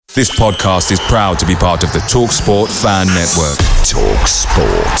This podcast is proud to be part of the TalkSport Fan Network.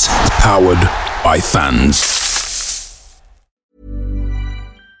 TalkSport. Powered by fans.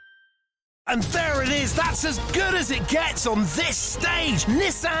 And there it is, that's as good as it gets on this stage.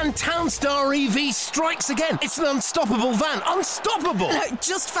 Nissan Townstar EV strikes again. It's an unstoppable van, unstoppable.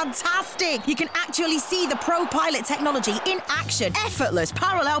 Just fantastic. You can actually see the ProPilot technology in action. Effortless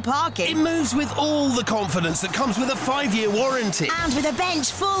parallel parking. It moves with all the confidence that comes with a 5-year warranty. And with a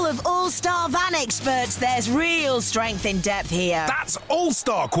bench full of all-star van experts, there's real strength in depth here. That's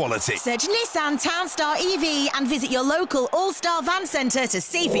all-star quality. Search Nissan Townstar EV and visit your local all-star van centre to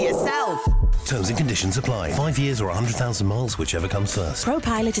see for yourself. Terms and conditions apply. 5 years or 100,000 miles, whichever comes first.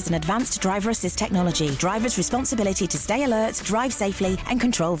 ProPilot is an advanced driver assist technology. Driver's responsibility to stay alert, drive safely, and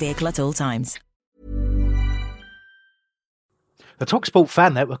control vehicle at all times. The TalkSport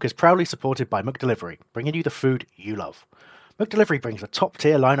Fan Network is proudly supported by McDelivery, bringing you the food you love. McDelivery brings a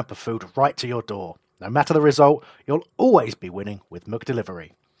top-tier lineup of food right to your door. No matter the result, you'll always be winning with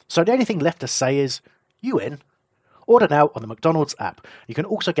McDelivery. So the only thing left to say is, you in? Order now on the McDonald's app. You can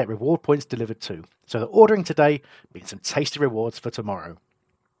also get reward points delivered too, so that ordering today means some tasty rewards for tomorrow.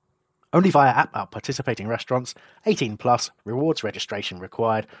 Only via app at participating restaurants, 18 plus, rewards registration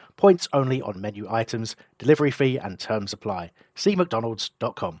required, points only on menu items, delivery fee and terms apply. See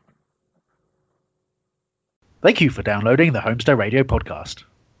mcdonalds.com. Thank you for downloading the Homestead Radio podcast.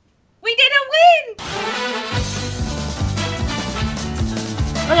 We didn't win!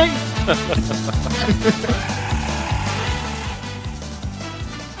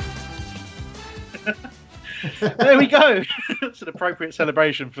 There we go. It's an appropriate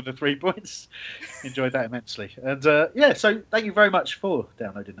celebration for the 3 points. Enjoyed that immensely. And so thank you very much for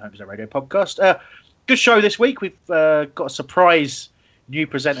downloading the Homestead Radio podcast. Good show this week. We've got a surprise new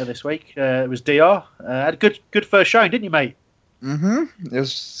presenter this week. It was DR. Had a good first showing, didn't you, mate? It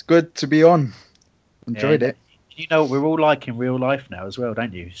was good to be on. Enjoyed it. You know what we're all like in real life now as well,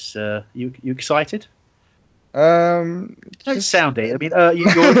 don't you? So, you excited? Don't sound it. I mean,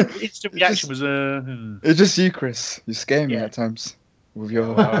 your instant reaction was. It's just you, Chris. You scare me at times with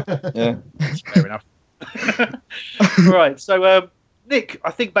your. Yeah. Fair enough. Right. So, Nick,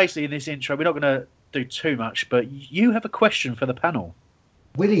 I think basically in this intro we're not going to do too much, but you have a question for the panel.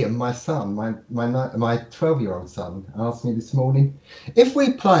 William, my son, my 12-year-old son, asked me this morning, if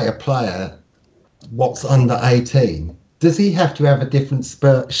we play a player what's under 18. Does he have to have a different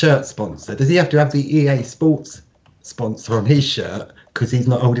shirt sponsor? Does he have to have the EA Sports sponsor on his shirt because he's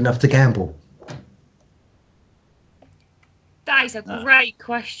not old enough to gamble? That is a great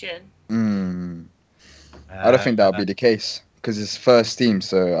question. I don't think that'll be the case because it's first team,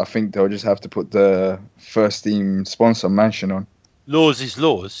 so I think they'll just have to put the first team sponsor mention on. Laws is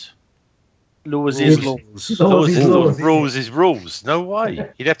laws. Laws is laws. Laws is laws. Rules is rules. No way.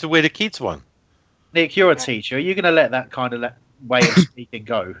 You'd have to wear the kids' one. Nick, you're a teacher. Are you going to let that kind of way of speaking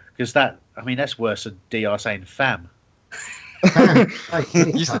go? Because that's worse than DR saying fam.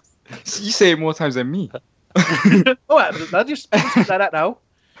 You say it more times than me. All right, I'll just say that now.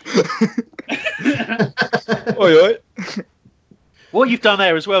 Oi. What you've done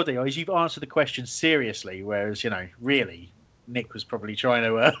there as well, DR, is you've answered the question seriously, whereas, really, Nick was probably trying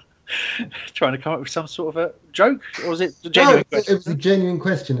to come up with some sort of a joke, or was it a genuine question? It was a genuine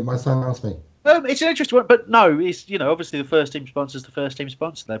question that my son asked me. It's an interesting one, but no, it's obviously the first team sponsor's the first team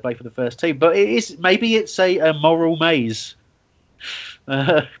sponsor. They play for the first team, but maybe it's a moral maze.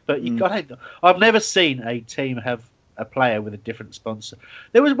 But I've never seen a team have a player with a different sponsor.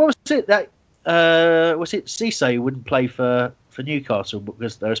 There was was it Cisse who wouldn't play for Newcastle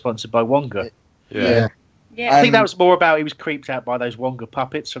because they were sponsored by Wonga. Yeah. I think that was more about he was creeped out by those Wonga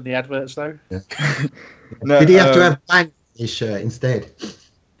puppets from the adverts, though. Yeah. Did he have to have bang on his shirt instead?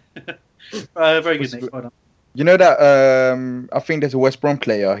 Very good, Nick. Well done. You know that I think there's a West Brom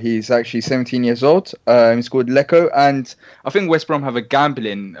player. He's actually 17 years old. He's called Lecco, and I think West Brom have a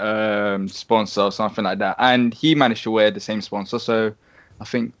gambling sponsor or something like that. And he managed to wear the same sponsor, so I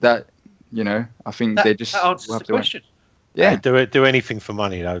think that they just that answers the question. Yeah, they do anything for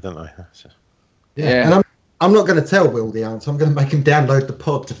money, though, don't they? So. Yeah. And I'm not going to tell Will the answer. I'm going to make him download the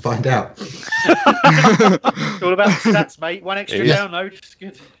pod to find out. It's all about stats, mate. One extra download. It's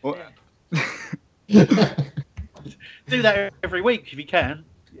good. Do that every week if you can.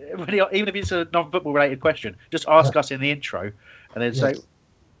 Even if it's a non-football related question, just ask us in the intro, and then say,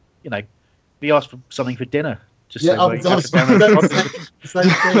 we asked for something for dinner. Just say,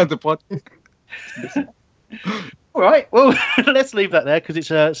 the pod. All right, well, let's leave that there because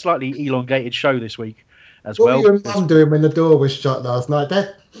it's a slightly elongated show this week as what well. What were your mum doing when the door was shut last night,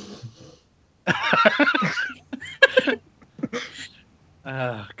 Dad?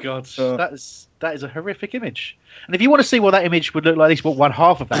 Oh God, that is a horrific image. And if you want to see what that image would look like, at least what one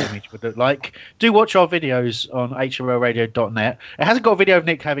half of that image would look like, do watch our videos on HRLradio.net. It hasn't got a video of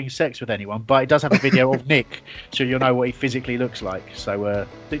Nick having sex with anyone, but it does have a video of Nick, so you'll know what he physically looks like. So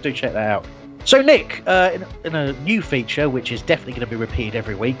do check that out. So Nick, in a new feature, which is definitely going to be repeated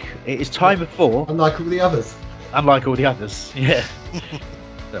every week, it is time for... Unlike all the others. Unlike all the others, yeah. That's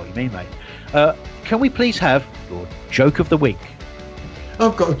what you mean, mate. Can we please have your joke of the week?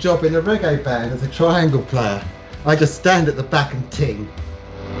 I've got a job in a reggae band as a triangle player. I just stand at the back and ting.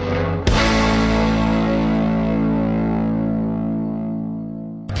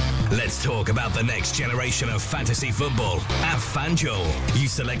 Let's talk about the next generation of fantasy football. At FanDuel, you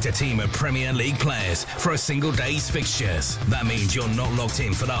select a team of Premier League players for a single day's fixtures. That means you're not locked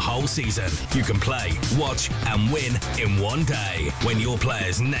in for the whole season. You can play, watch, and win in one day. When your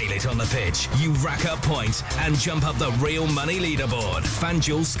players nail it on the pitch, you rack up points and jump up the real money leaderboard.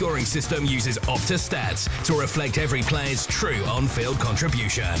 FanDuel's scoring system uses Opta stats to reflect every player's true on-field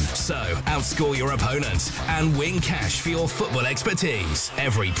contribution. So, outscore your opponents and win cash for your football expertise.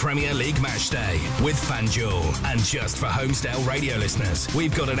 Every Premier League match day with FanDuel. And just for Homesdale radio listeners,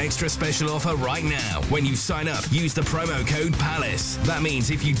 we've got an extra special offer right now. When you sign up, use the promo code PALACE. That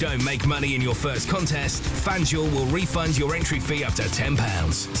means if you don't make money in your first contest, FanDuel will refund your entry fee up to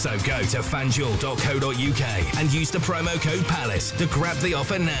 £10. So go to fanduel.co.uk and use the promo code PALACE to grab the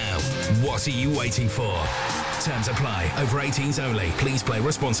offer now. What are you waiting for? Terms apply. Over 18s only. Please play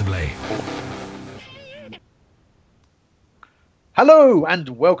responsibly. Hello and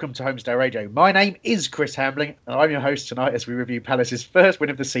welcome to Homesdale Radio. My name is Chris Hambling and I'm your host tonight as we review Palace's first win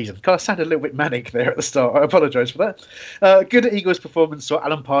of the season. God, I sounded a little bit manic there at the start. I apologise for that. Good Eagles performance saw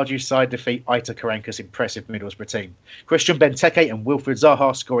Alan Pardew's side defeat Aitor Karanka's impressive Middlesbrough team. Christian Benteke and Wilfried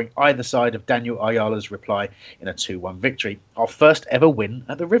Zaha scoring either side of Daniel Ayala's reply in a 2-1 victory. Our first ever win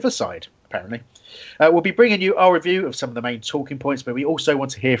at the Riverside, apparently. We'll be bringing you our review of some of the main talking points, but we also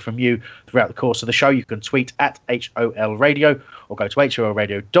want to hear from you throughout the course of the show. You can tweet at HOL Radio or go to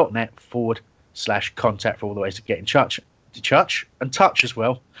HOLradio.net/contact for all the ways to get in touch and touch as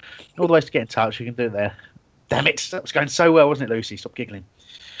well. All the ways to get in touch, you can do it there. Damn it, that was going so well, wasn't it, Lucy? Stop giggling.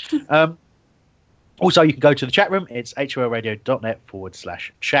 Also, you can go to the chat room. It's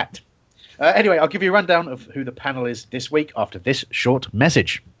HOLradio.net/chat. Anyway, I'll give you a rundown of who the panel is this week after this short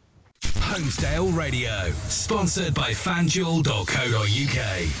message. Homesdale Radio, sponsored by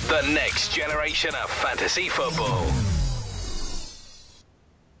FanDuel.co.uk. The next generation of fantasy football.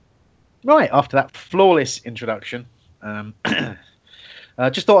 Right, after that flawless introduction,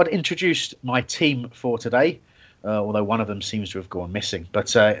 just thought I'd introduce my team for today, although one of them seems to have gone missing.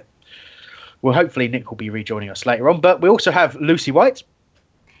 But well, hopefully Nick will be rejoining us later on. But we also have Lucy White.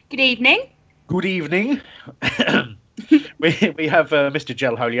 Good evening. Good evening. we have Mr.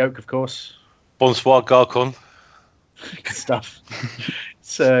 Gel Holyoke, of course. Bonsoir, Garcon. Good stuff.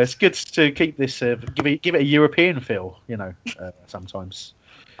 It's good to keep this, give it a European feel, sometimes.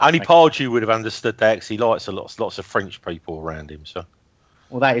 Only Pardew would have understood that because he likes lots of French people around him. So,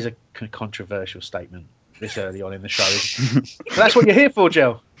 well, that is a controversial statement this early on in the show. But that's what you're here for,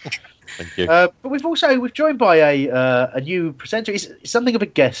 Gel. Thank you. But we're joined by a new presenter. He's something of a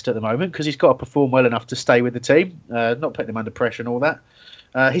guest at the moment because he's got to perform well enough to stay with the team, not putting him under pressure and all that.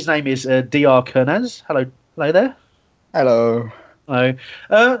 His name is DR Kernaz. Hello there. Hello. Hello.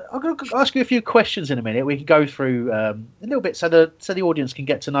 I'm going to ask you a few questions in a minute. We can go through a little bit so the audience can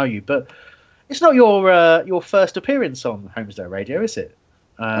get to know you. But it's not your first appearance on Homesdale Radio, is it?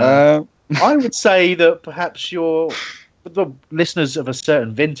 I would say that perhaps the listeners of a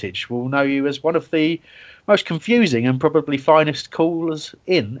certain vintage will know you as one of the most confusing and probably finest callers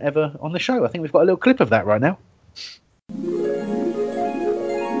in ever on the show. I think we've got a little clip of that right now.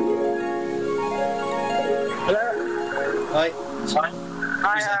 Hello. Hi.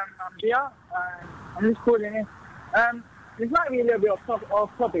 Hi, I'm Dia. I'm just calling in. This might be a little bit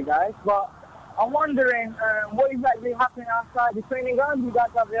off topic, guys, but I'm wondering what exactly happened outside the training ground. Do you guys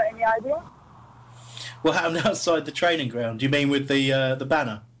have any idea? What happened outside the training ground? Do you mean with the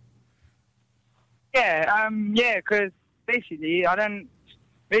banner? Yeah, because basically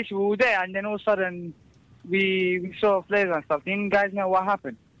we were there and then all of a sudden we saw flares and stuff. Do you guys know what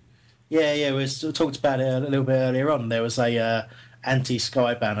happened? Yeah, we talked about it a little bit earlier on. There was a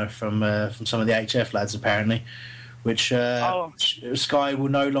anti-Sky banner from some of the HF lads apparently, which Sky will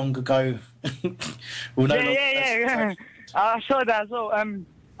no longer go. Yeah. I saw that as well.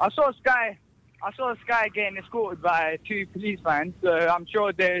 I saw Sky getting escorted by 2 police vans, so I'm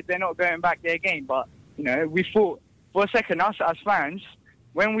sure they're not going back there again. But we thought for a second, us as fans,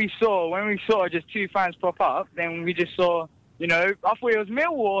 when we saw just 2 fans pop up, then we just saw You know, I thought it was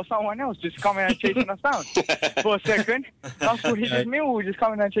Millwall or someone else just coming and chasing us down for a second. I thought it was Millwall just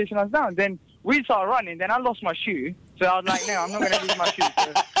coming and chasing us down. Then we started running. Then I lost my shoe. So I was like, no, I'm not going to lose my shoe.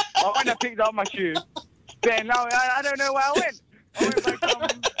 So I went and picked up my shoe. Then now I don't know where I went. I went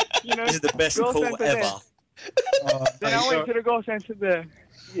back, you know, this is the best call ever. Then I went to the goal centre there.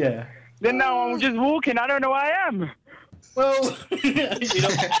 Yeah. Then now I'm just walking. I don't know where I am. Well,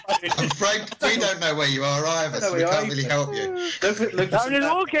 I'm afraid we don't know where you are either, so we can't really help you. I'm just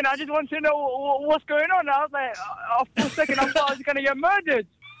walking. I just want to know what's going on. I was like, for a second, I thought I was going to get murdered.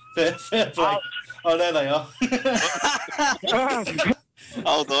 Fair play. Oh, there they are.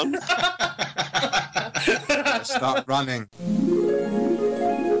 Hold on. Start running.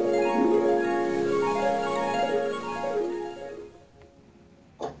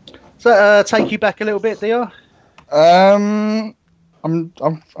 So, take you back a little bit, Dior? I'm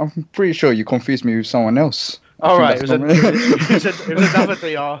pretty sure you confused me with someone else. All right, it was another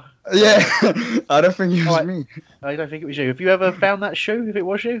DR. Yeah, I don't think it was me. I don't think it was you. Have you ever found that shoe? If it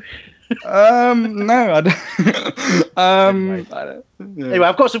was you? No, I don't. Anyway,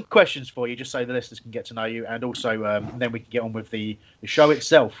 I've got some questions for you, just so the listeners can get to know you, and also then we can get on with the show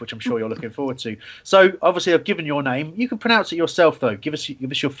itself, which I'm sure you're looking forward to. So, obviously, I've given your name. You can pronounce it yourself, though. Give us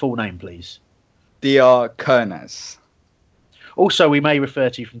your full name, please. Dior Kernes. Also, we may refer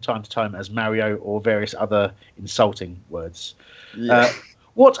to you from time to time as Mario or various other insulting words. Yeah.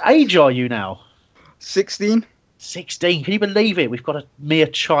 What age are you now? 16. 16. Can you believe it? We've got a mere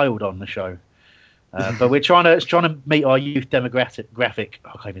child on the show. But we're trying to meet our youth demographic.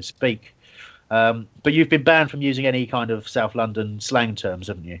 I can't even speak. But you've been banned from using any kind of South London slang terms,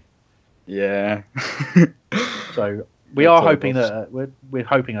 haven't you? Yeah. So we are hoping that we're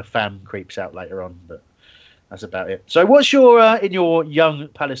hoping a fan creeps out later on, but that's about it. So what's your in your young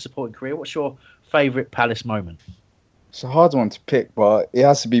Palace supporting career? What's your favourite Palace moment? It's a hard one to pick, but it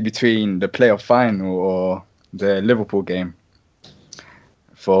has to be between the playoff final or the Liverpool game.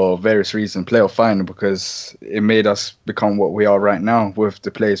 For various reasons, playoff final because it made us become what we are right now with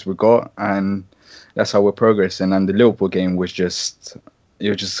the players we got, and that's how we're progressing. And the Liverpool game was just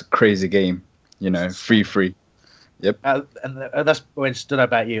a crazy game, 3-3. Yep. And that's when it's done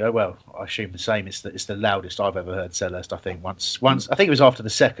about you. Oh, well, I assume the same. It's the loudest I've ever heard Selhurst. I think once I think it was after the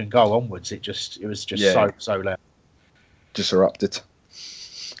second goal onwards. It was just so loud. Just erupted.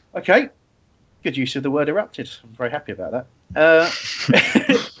 Okay, good use of the word erupted. I'm very happy about that.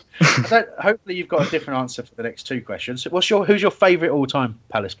 Hopefully, you've got a different answer for the next two questions. Who's your favourite all-time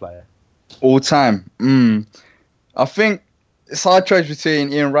Palace player? All time. I think it's a hard choice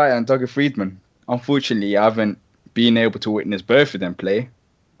between Ian Wright and Dougie Freedman. Unfortunately, I haven't been able to witness both of them play.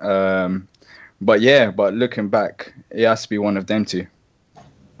 But looking back, it has to be one of them two.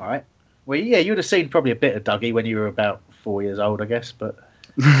 All right. Well, yeah, you would have seen probably a bit of Dougie when you were about 4 years old, I guess. But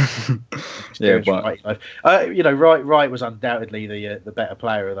Wright was undoubtedly the better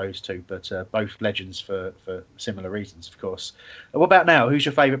player of those two, but both legends for similar reasons, of course. What about now? Who's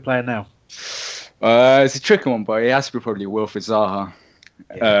your favourite player now? It's a tricky one, but it has to be probably Wilfried Zaha.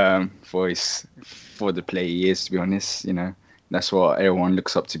 Yeah. For the player he is, to be honest, that's what everyone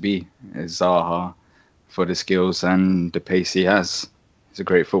looks up to be, is Zaha, for the skills and the pace he has. He's a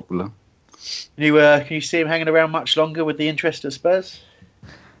great footballer. Can you see him hanging around much longer with the interest at Spurs?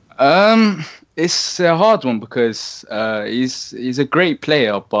 It's a hard one because he's a great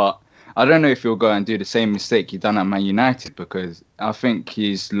player, but I don't know if he'll go and do the same mistake he done at Man United, because I think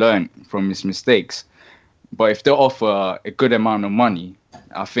he's learned from his mistakes. But if they offer a good amount of money,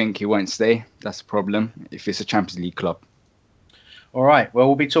 I think he won't stay. That's the problem if it's a Champions League club. All right. Well,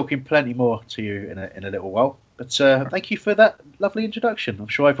 we'll be talking plenty more to you in a little while. But thank you for that lovely introduction. I'm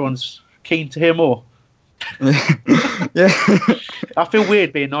sure everyone's keen to hear more. Yeah. I feel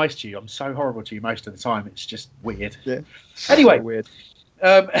weird being nice to you. I'm so horrible to you most of the time. It's just weird. Yeah. Anyway, so weird.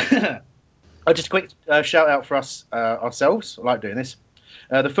 Just a quick shout out for us ourselves. I like doing this.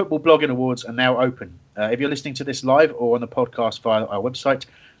 The Football Blogging Awards are now open. If you're listening to this live or on the podcast via our website,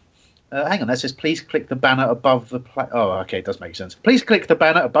 hang on, that says please click the banner above the player. Oh, okay, it does make sense. Please click the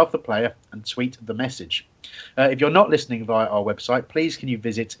banner above the player and tweet the message. If you're not listening via our website, please can you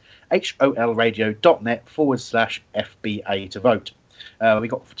visit holradio.net/FBA to vote. We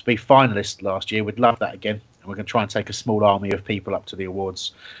got to be finalists last year. We'd love that again. And we're going to try and take a small army of people up to the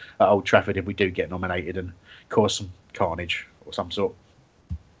awards at Old Trafford if we do get nominated and cause some carnage or some sort.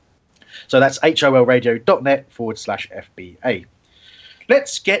 So that's holradio.net/FBA.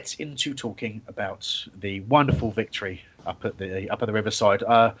 Let's get into talking about the wonderful victory up at the Riverside.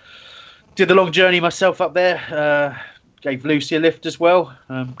 Did the long journey myself up there. Gave Lucy a lift as well.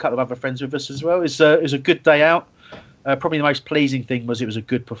 A couple of other friends with us as well. It was a good day out. Probably the most pleasing thing was it was a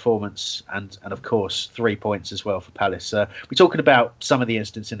good performance, and of course 3 points as well for Palace. We're talking about some of the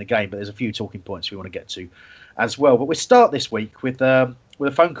incidents in the game, but there's a few talking points we want to get to as well. But we start this week with a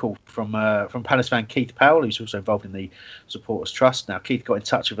phone call from Palace fan Keith Powell, who's also involved in the Supporters Trust. Now, Keith got in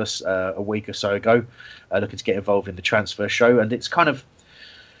touch with us a week or so ago, looking to get involved in the transfer show, and it's kind of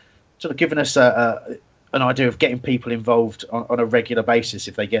sort of given us an idea of getting people involved on a regular basis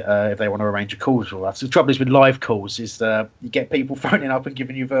if they want to arrange a call with us. The trouble is with live calls is you get people phoning up and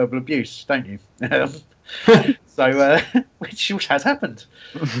giving you verbal abuse, don't you? Which has happened.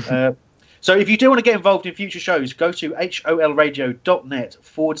 So if you do want to get involved in future shows, go to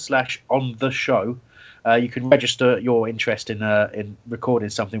holradio.net/on-the-show. You can register your interest in recording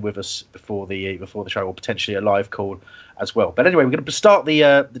something with us before the show, or potentially a live call as well. But anyway, we're going to start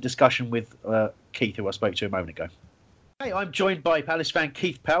the discussion with Keith, who I spoke to a moment ago. Hey, I'm joined by Palace fan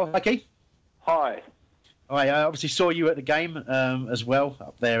Keith Powell. Hi, Keith. Hi. I obviously saw you at the game as well,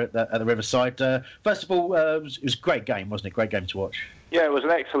 up there at the Riverside. First of all, it was a great game, wasn't it? Great game to watch. Yeah, it was an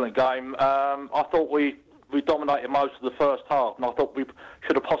excellent game. I thought we dominated most of the first half, and I thought we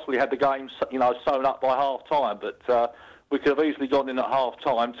should have possibly had the game, sewn up by half time. But we could have easily gone in at half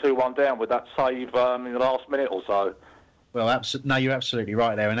time, 2-1 down with that save in the last minute or so. Well, no, you're absolutely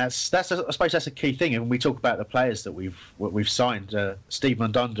right there, and that's I suppose that's a key thing. And when we talk about the players that we've signed, Steve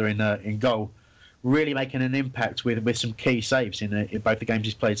Mandanda in goal, really making an impact with some key saves in both the games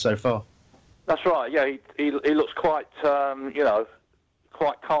he's played so far. That's right. Yeah, he looks quite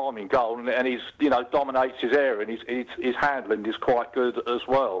quite calm in goal, and he's dominates his area, and his handling is quite good as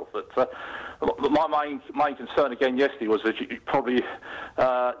well. But my main concern again yesterday was that you probably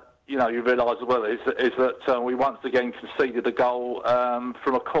you realise as well is that we once again conceded a goal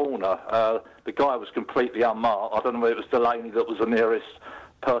from a corner. The guy was completely unmarked. I don't know whether it was Delaney that was the nearest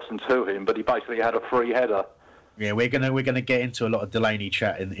person to him, but he basically had a free header. Yeah, we're gonna get into a lot of Delaney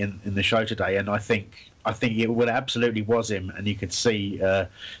chat in the show today, and I think it absolutely was him, and you could see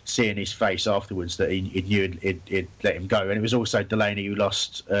in his face afterwards that he knew it'd let him go. And it was also Delaney who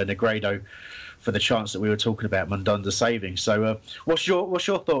lost Negredo for the chance that we were talking about, Mandanda saving. So, what's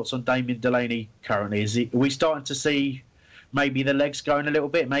your thoughts on Damien Delaney currently? Are we starting to see maybe the legs going a little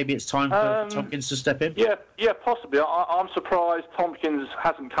bit? Maybe it's time for Tompkins to step in. Yeah, possibly. I'm surprised Tompkins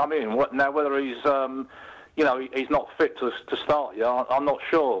hasn't come in. Now, whether he's he's not fit to start. Yeah, I'm not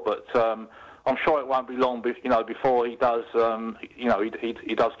sure, but I'm sure it won't be long. Before he does.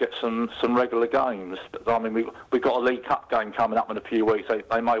 He does get some regular games. I mean, we've got a League Cup game coming up in a few weeks.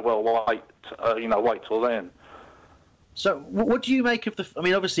 They may well wait. Wait till then. So, what do you make of the? I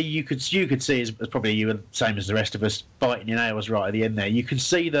mean, obviously, you could see as probably you were the same as the rest of us, biting your nails right at the end there. You can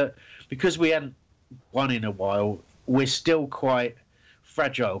see that because we hadn't won in a while, we're still quite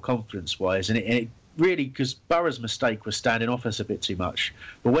fragile confidence-wise, and it really, because Borough's mistake was standing off us a bit too much.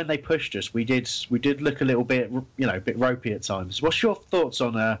 But when they pushed us, we did look a little bit, a bit ropey at times. What's your thoughts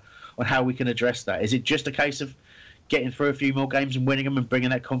on how we can address that? Is it just a case of getting through a few more games and winning them and bringing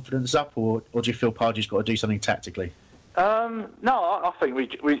that confidence up, or do you feel Pardew's got to do something tactically? No, I think we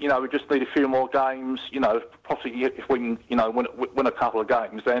just need a few more games. Possibly if we can, win a couple of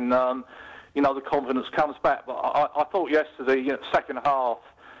games, then the confidence comes back. But I thought yesterday, second half.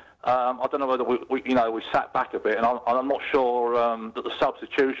 I don't know whether we sat back a bit, and I'm not sure that the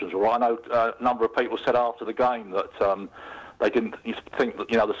substitutions were right. I know a number of people said after the game that they didn't think that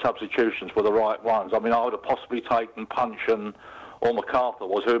the substitutions were the right ones. I mean, I would have possibly taken Puncheon or MacArthur,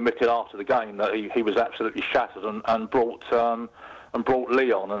 who admitted after the game that he was absolutely shattered, and brought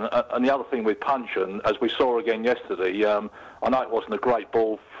Lee on. And the other thing with Puncheon, as we saw again yesterday, I know it wasn't a great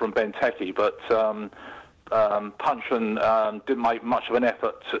ball from Benteke, but Puncheon didn't make much of an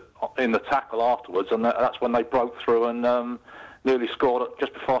effort in the tackle afterwards, and that's when they broke through and nearly scored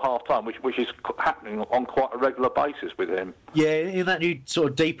just before half-time, which is happening on quite a regular basis with him. Yeah, in that new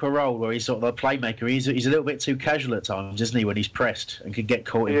sort of deeper role where he's sort of a playmaker, he's a little bit too casual at times, isn't he, when he's pressed and can get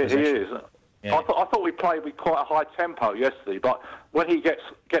caught in possession. He is. Yeah. I thought we played with quite a high tempo yesterday, but when he gets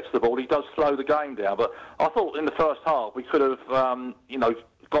the ball, he does slow the game down. But I thought in the first half we could have, gone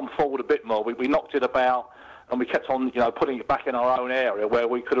forward a bit more. We knocked it about, and we kept on, putting it back in our own area where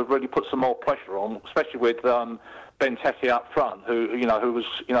we could have really put some more pressure on, especially with Benteke up front, who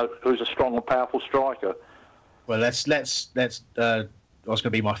was a strong and powerful striker. Well, let's. That was going to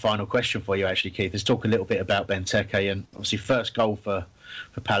be my final question for you, actually, Keith. Let's talk a little bit about Benteke, and obviously first goal for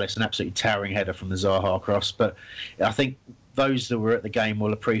Palace, an absolutely towering header from the Zaha cross. But I think those that were at the game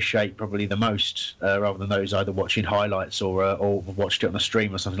will appreciate probably the most, rather than those either watching highlights or watched it on a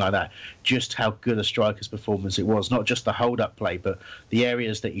stream or something like that, just how good a striker's performance it was. Not just the hold-up play, but the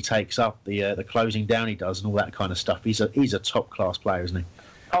areas that he takes up, the closing down he does, and all that kind of stuff. He's a top-class player, isn't he?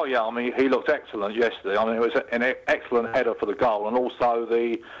 Oh yeah, I mean he looked excellent yesterday. I mean it was an excellent header for the goal, and also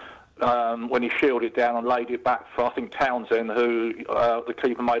when he shielded down and laid it back for, I think, Townsend, who the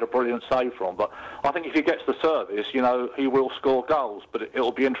keeper made a brilliant save from. But I think if he gets the service, he will score goals. But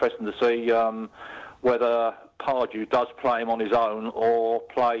it'll be interesting to see whether Pardew does play him on his own or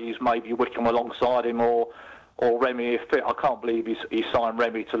plays maybe Wickham alongside him or Remy if fit. I can't believe he signed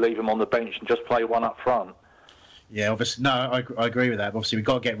Remy to leave him on the bench and just play one up front. Yeah, obviously. No, I agree with that. Obviously, we've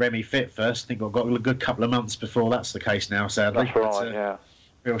got to get Remy fit first. I think we've got a good couple of months before that's the case now, sadly. That's right, yeah.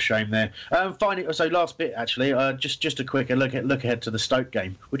 Real shame there. Finally, so last bit actually, just a quick look ahead to the Stoke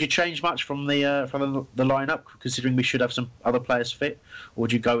game. Would you change much from the lineup, considering we should have some other players fit, or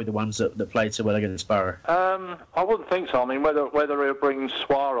would you go with the ones that played so well against Borough? I wouldn't think so. I mean, whether he'll bring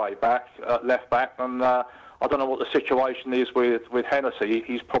Soiree back, left back, and I don't know what the situation is with Hennessy.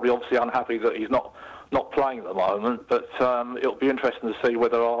 He's probably obviously unhappy that he's not playing at the moment, but it'll be interesting to see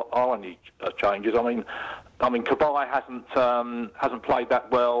whether there are any changes. I mean, Cabaye hasn't played that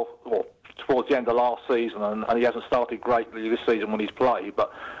well towards the end of last season, and he hasn't started greatly this season when he's played.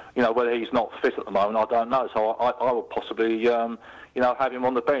 But whether he's not fit at the moment, I don't know. So I would possibly have him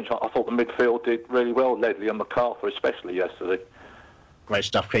on the bench. I thought the midfield did really well, Ledley and MacArthur especially yesterday. Great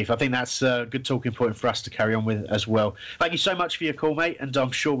stuff, Keith. I think that's a good talking point for us to carry on with as well. Thank you so much for your call, mate, and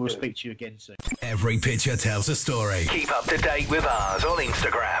I'm sure we'll speak to you again soon. Every picture tells a story. Keep up to date with ours on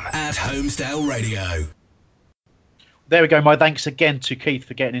Instagram at Homesdale Radio. There we go. My thanks again to Keith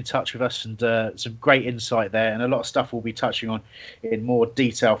for getting in touch with us, and some great insight there, and a lot of stuff we'll be touching on in more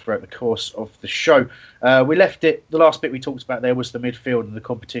detail throughout the course of the show. We left it, the last bit we talked about there was the midfield and the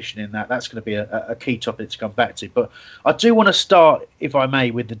competition in that. That's going to be a key topic to come back to. But I do want to start, if I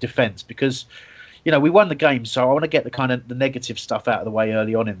may, with the defence, because we won the game, so I want to get the kind of the negative stuff out of the way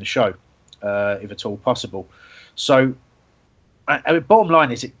early on in the show, if at all possible. So I mean, bottom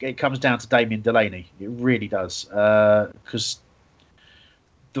line is it comes down to Damien Delaney. It really does, because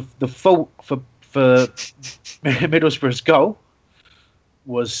the fault for Middlesbrough's goal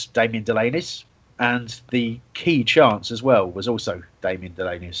was Damien Delaney's, and the key chance as well was also Damien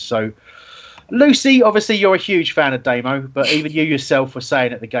Delaney's. So, Lucy, obviously you're a huge fan of Damo, but even you yourself were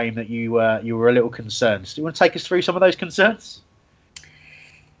saying at the game that you were a little concerned. Do you want to take us through some of those concerns?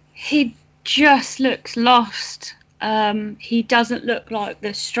 He just looks lost. He doesn't look like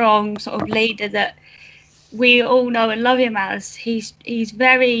the strong sort of leader that we all know and love him as. He's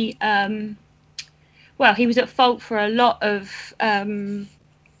very he was at fault for a lot of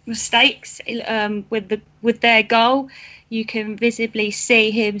mistakes with their goal. You can visibly see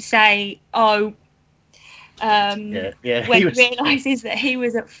him say, when he realises that he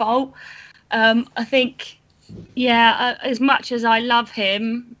was at fault. I think, as much as I love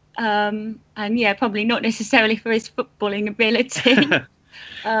him, and probably not necessarily for his footballing ability.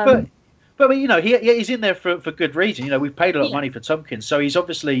 But he's in there for good reason. We've paid a lot of money for Tompkins, so he's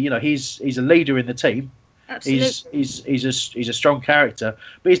obviously he's a leader in the team. Absolutely. He's a strong character,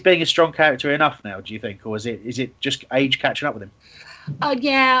 but he's being a strong character enough now, do you think, or is it just age catching up with him?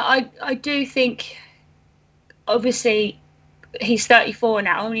 I do think, obviously, he's 34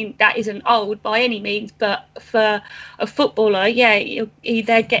 now. I mean, that isn't old by any means, but for a footballer,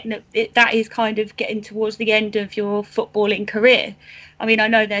 they're getting that is kind of getting towards the end of your footballing career. I mean, I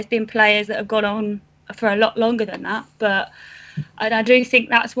know there's been players that have gone on for a lot longer than that, but I do think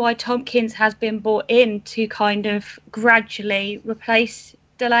that's why Tompkins has been brought in to kind of gradually replace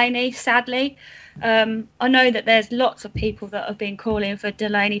Delaney, sadly. I know that there's lots of people that have been calling for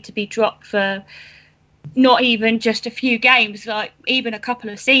Delaney to be dropped for not even just a few games, like even a couple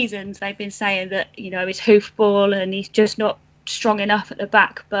of seasons. They've been saying that, his hoofball and he's just not strong enough at the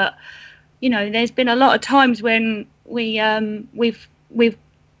back. But, there's been a lot of times when we've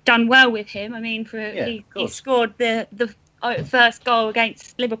done well with him. I mean, he scored the first goal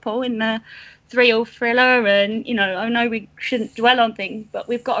against Liverpool in the 3-3 thriller, and I know we shouldn't dwell on things, but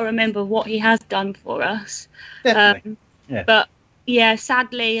we've got to remember what he has done for us. Definitely. But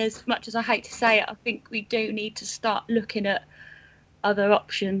sadly, as much as I hate to say it, I think we do need to start looking at other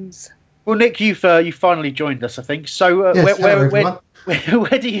options. Well, Nick, you finally joined us, I think. So yes,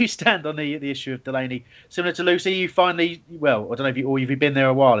 where do you stand on the issue of Delaney? Similar to Lucy, you finally, I don't know if you've been there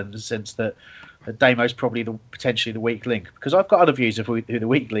a while, in the sense that Damo's probably potentially the weak link, because I've got other views of who the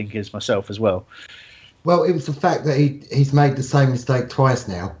weak link is myself as well. Well, it was the fact that he's made the same mistake twice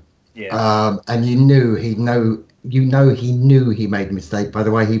now. Yeah. And you knew he knew he made a mistake by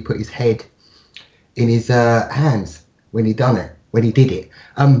the way he put his head in his hands when he did it.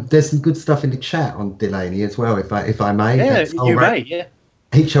 There's some good stuff in the chat on Delaney as well, if I may. Yeah, you may. Yeah.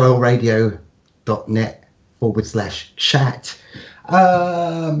 HOLradio.net/chat.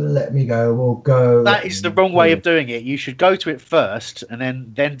 Let me go. We'll go. That is the wrong way of doing it. You should go to it first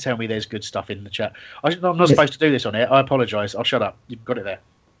and then tell me there's good stuff in the chat. I'm not supposed to do this on it. I apologise. I'll shut up. You've got it there.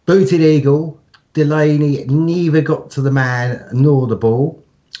 Booted Eagle. Delaney neither got to the man nor the ball.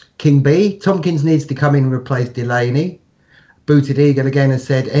 King B. Tompkins needs to come in and replace Delaney. Booted Eagle again has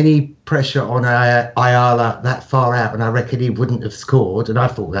said any pressure on Ayala that far out, and I reckon he wouldn't have scored. And I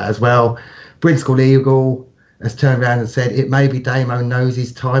thought that as well. Brinskell Eagle has turned around and said it may be Damo knows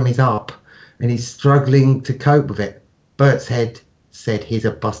his time is up and he's struggling to cope with it. Bert's Head said he's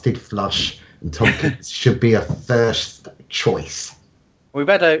a busted flush and Tompkins should be a first choice. We've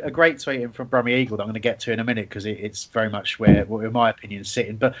had a great tweet in from Brummy Eagle that I'm going to get to in a minute because it's very much where in my opinion, is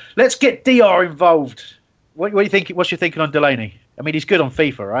sitting. But let's get DR involved. What do you think? What's your thinking on Delaney? I mean, he's good on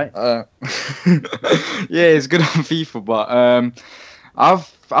FIFA, right? Yeah, he's good on FIFA, but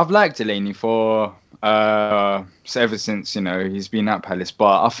I've liked Delaney for ever since he's been at Palace.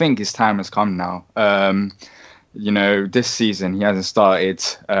 But I think his time has come now. This season he hasn't started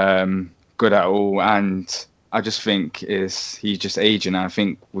good at all, and I just think he's just aging. I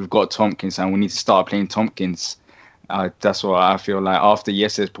think we've got Tompkins, and we need to start playing Tompkins. That's what I feel like after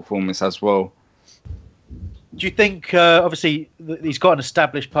yesterday's performance as well. Do you think, obviously, he's got an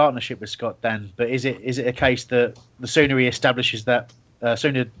established partnership with Scott Dan, but is it a case that the sooner he establishes that,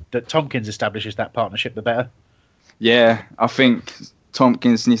 sooner that Tompkins establishes that partnership, the better? Yeah, I think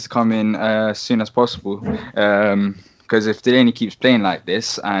Tompkins needs to come in as soon as possible. Because if Delaney keeps playing like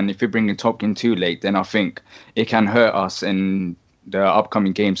this, and if you're bringing Tompkins too late, then I think it can hurt us in the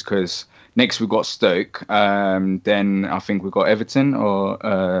upcoming games. Because next we've got Stoke, then I think we've got Everton,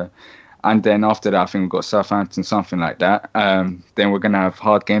 and then after that I think we've got Southampton, something like that. Then we're going to have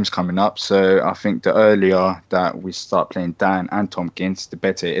hard games coming up. So I think the earlier that we start playing Dan and Tompkins, the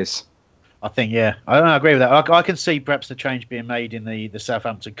better it is. I think, yeah, I agree with that. I can see perhaps the change being made in the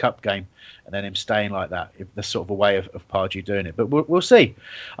Southampton Cup game, and then him staying like that. If that's sort of a way of Pardew doing it, but we'll see.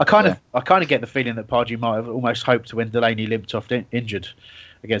 I kind of get the feeling that Pardew might have almost hoped when Delaney limped off injured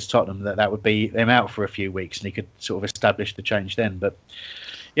against Tottenham that would be him out for a few weeks, and he could sort of establish the change then. But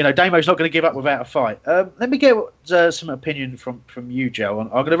Damo's not going to give up without a fight. Let me get some opinion from you, Joe. I'm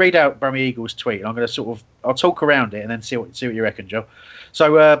going to read out Brummy Eagle's tweet, and I'm going to I'll talk around it and then see what you reckon, Joe.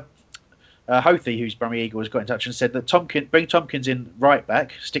 So. Hothy, who's Brummy Eagle, has got in touch and said that bring Tompkins in right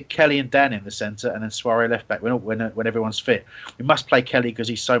back, stick Kelly and Dan in the centre, and then Suarez left back when everyone's fit. We must play Kelly because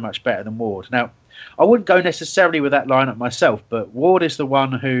he's so much better than Ward. Now, I wouldn't go necessarily with that lineup myself, but Ward is the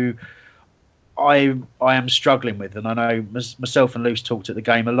one who I am struggling with, and I know myself and Luce talked at the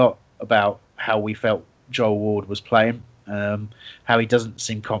game a lot about how we felt Joel Ward was playing, how he doesn't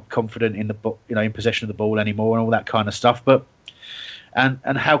seem confident in in possession of the ball anymore, and all that kind of stuff, but.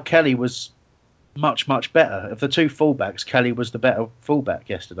 And how Kelly was much better. Of the two fullbacks, Kelly was the better fullback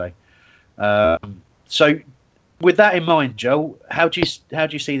yesterday. So, with that in mind, Joe, how do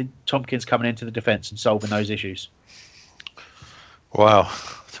you see Tompkins coming into the defence and solving those issues? Wow,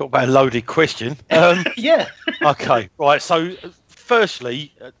 talk about a loaded question. Yeah. Okay, right. So,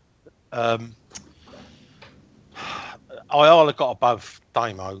 firstly, Ayala got above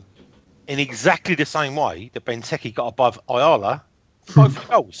Damo in exactly the same way that Benteke got above Ayala. Both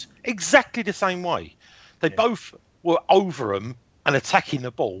goals, exactly the same way. They both were over them and attacking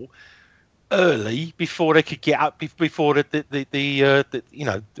the ball early before they could get up. Before both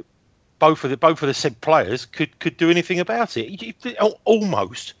of the said players could do anything about it.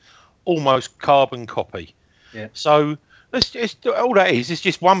 Almost carbon copy. Yeah. So all that is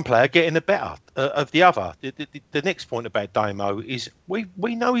just one player getting the better of the other. The next point about Damo is we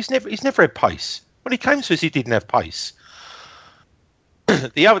know he's never had pace. When he came to us, he didn't have pace.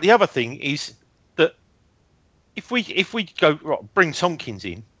 The other thing is that if we go bring Tompkins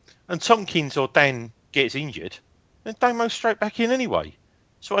in, and Tompkins or Dan gets injured, then Damo's straight back in anyway.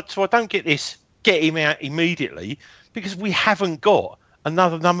 So I don't get this. Get him out immediately because we haven't got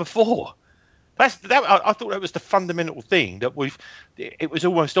another number 4. I thought that was the fundamental thing that it was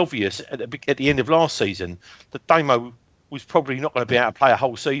almost obvious at the end of last season that Damo was probably not going to be able to play a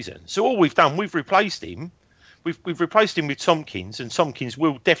whole season. So all we've done, we've replaced him. We've replaced him with Tompkins, and Tompkins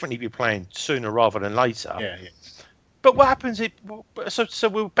will definitely be playing sooner rather than later. Yeah. But what happens if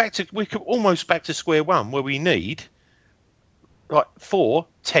we're almost back to square one, where we need like 4,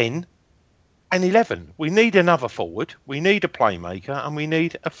 10, an 11. We need another forward. We need a playmaker, and we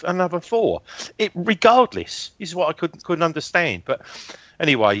need another 4. It regardless is what I couldn't understand. But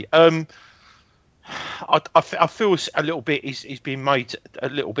anyway, I feel a little bit he's been made a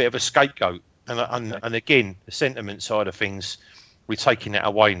little bit of a scapegoat, and again the sentiment side of things, we're taking that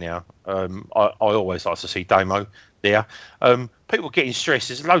away now. I always like to see Damo there. People getting stressed.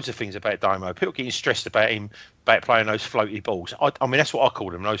 There's loads of things about Damo. People getting stressed about him, about playing those floaty balls. I mean, that's what I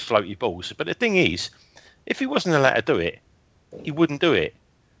call them, those floaty balls. But the thing is, if he wasn't allowed to do it, he wouldn't do it.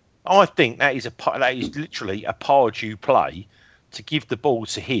 I think that is literally a Pardew play to give the ball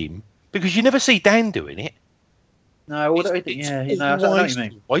to him, because you never see Dan doing it. No, well, I know what you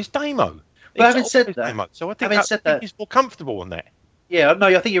mean. Why is Damo? But having said that, Damo. So I think he's more comfortable on that. Yeah, no,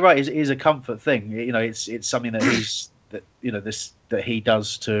 I think you're right. It is a comfort thing. You know, it's something that that he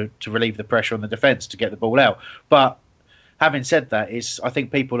does to relieve the pressure on the defence to get the ball out. But having said that, I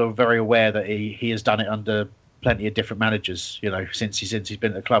think people are very aware that he has done it under plenty of different managers. You know, since he's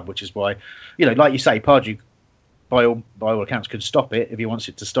been at the club, which is why, you know, like you say, Pardew, by all accounts, could stop it if he wants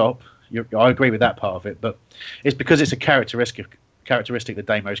it to stop. I agree with that part of it, but it's because it's a characteristic that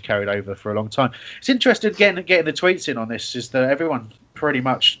Damo's carried over for a long time. It's interesting getting the tweets in on this, is that everyone pretty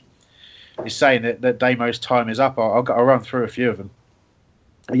much is saying that Damo's time is up. I'll run through a few of them.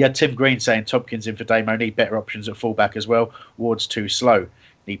 You had Tim Green saying Tompkins in for Damo, need better options at fullback as well. Ward's too slow.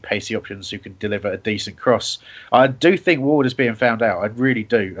 Need pacey options who can deliver a decent cross. I do think Ward is being found out. I really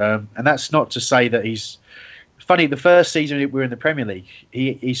do. And that's not to say that he's... Funny, the first season we were in the Premier League,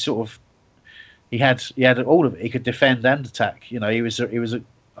 he had all of it. He could defend and attack. You know,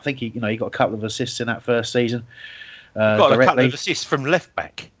 I think he got a couple of assists in that first season. Got a couple of assists from left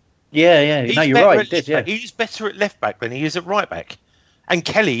back. Yeah. No, you're right. He did. Yeah, he's better at left back than he is at right back, and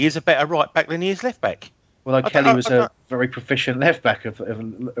Kelly is a better right back than he is left back. Although Kelly was a very proficient left back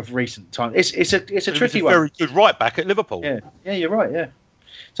of recent times. It's a tricky one. Very good right back at Liverpool. Yeah, you're right. Yeah,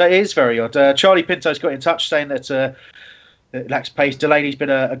 so it is very odd. Charlie Pinto's got in touch saying that. It lacks pace. Delaney's been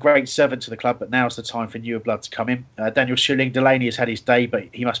a great servant to the club, but now's the time for newer blood to come in. Daniel Schilling, Delaney has had his day, but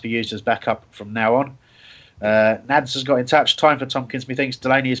he must be used as backup from now on. Nads has got in touch. Time for Tompkins. Methinks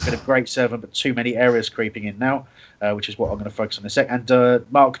Delaney has been a great servant, but too many errors creeping in now, which is what I'm going to focus on in a sec. And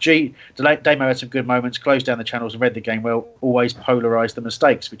Mark G. Damo had some good moments, closed down the channels and read the game well, always polarised the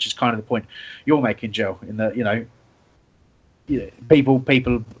mistakes, which is kind of the point you're making, Joe, in that, you know,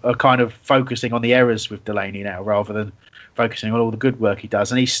 people are kind of focusing on the errors with Delaney now rather than focusing on all the good work he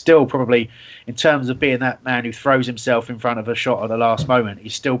does. And he's still probably, in terms of being that man who throws himself in front of a shot at the last moment,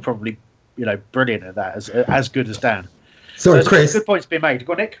 he's still probably, you know, brilliant at that, as good as Dan. Sorry, Chris. Good points being made.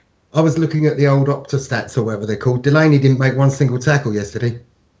 Go on, Nick. I was looking at the old Opta stats or whatever they're called. Delaney didn't make one single tackle yesterday.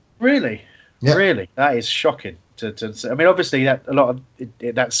 Really? Yep. Really? That is shocking. I mean, obviously, that a lot of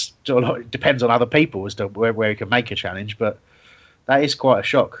it depends on other people as to where he can make a challenge, but that is quite a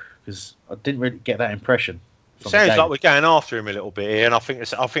shock because I didn't really get that impression. Sounds like we're going after him a little bit here, and I think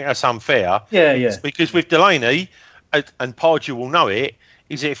that's unfair. Yeah. It's because with Delaney, and Pardew will know it,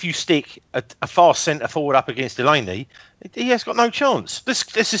 is that if you stick a fast centre forward up against Delaney, he has got no chance.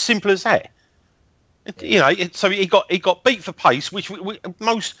 That's as simple as that. You know, so he got beat for pace, which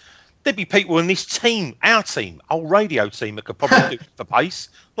there'd be people in this team, our team, our radio team, that could probably do for pace.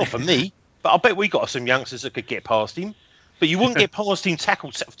 Not for me, but I bet we got some youngsters that could get past him. But you wouldn't get past him tackle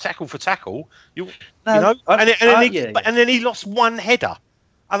for tackle. And then he lost one header.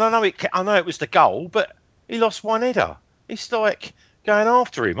 And I know it was the goal, but he lost one header. It's like going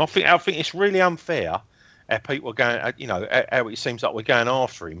after him. I think it's really unfair how people are going. You know, how it seems like we're going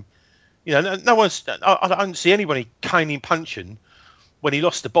after him. You know, no one's. I don't see anybody caning, punching when he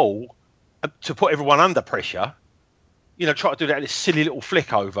lost the ball to put everyone under pressure. You know, try to do that silly little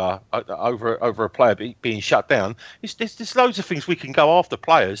flick over a player being shut down. There's loads of things we can go after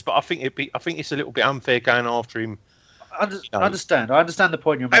players, but I think it's a little bit unfair going after him. I understand the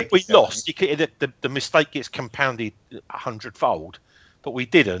point you're making. If we lost, the mistake gets compounded 100-fold, but we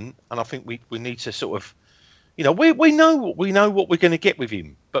didn't, and I think we need to sort of, you know, we know what we're going to get with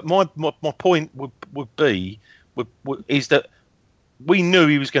him. But my point would be that we knew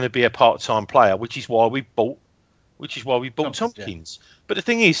he was going to be a part-time player, which is why we bought Tompkins. Yeah. But the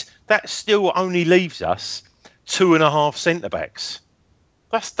thing is, that still only leaves us 2.5 centre-backs.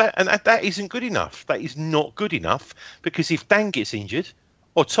 That isn't good enough. That is not good enough, because if Dan gets injured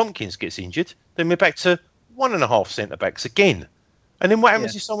or Tompkins gets injured, then we're back to 1.5 centre-backs again. And then what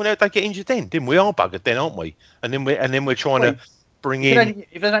happens if someone else they get injured then? Then we are buggered then, aren't we? And then we're trying to bring in...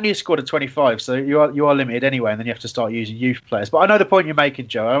 If there's only a squad of 25, so you are limited anyway, and then you have to start using youth players. But I know the point you're making,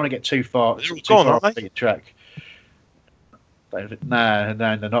 Joe. I don't want to get too far off the track. No,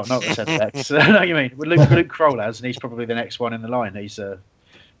 not the centre backs. I know what you mean. Luke Kroll has, and he's probably the next one in the line. He's a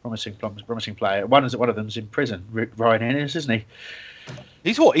promising player. One of them's in prison. Ryan Ennis, isn't he?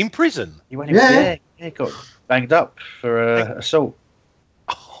 He's what, in prison? He went in, yeah, got banged up for assault.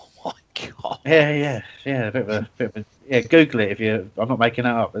 Oh my god! Yeah. A bit of a Google it if you. I'm not making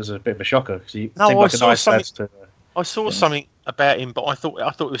that up. There's a bit of a shocker because he seemed like a nice lad to. I saw something about him, but I thought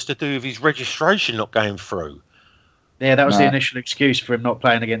it was to do with his registration not going through. Yeah, that was the initial excuse for him not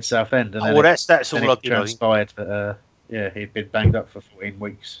playing against Southend. And that's all. It transpired that he'd been banged up for 14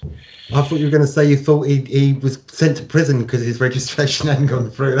 weeks. I thought you were going to say you thought he was sent to prison because his registration hadn't gone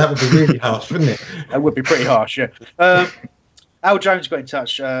through. That would be really harsh, wouldn't it? That would be pretty harsh, yeah. Al Jones got in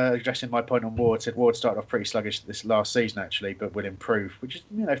touch, addressing my point on Ward. Said Ward started off pretty sluggish this last season, actually, but will improve, which is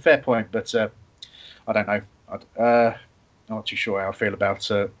fair point. But I don't know. I'm not too sure how I feel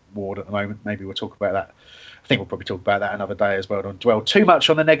about Ward at the moment. Maybe we'll talk about that. I think we'll probably talk about that another day as well. Don't dwell too much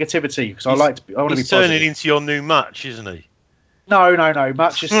on the negativity because I want to be positive. He's turning into your new Much, isn't he? No.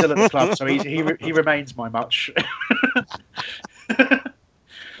 Much is still at the club, so he remains my Much.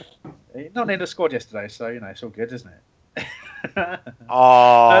 Not in the squad yesterday, so it's all good, isn't it? Look,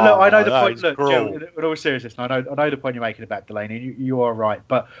 I know the point. Look, Joe, in all seriousness, I know the point you're making about Delaney. You are right,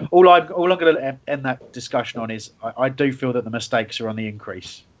 but all I'm going to end that discussion on is I do feel that the mistakes are on the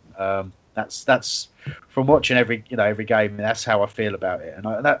increase. That's from watching every game. That's how I feel about it,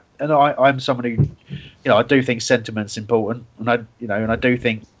 and I'm someone who I do think sentiment's important, and I do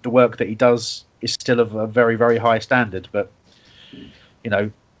think the work that he does is still of a very, very high standard. But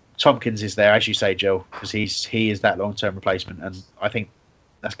Tompkins is there, as you say, Jill, because he is that long-term replacement, and I think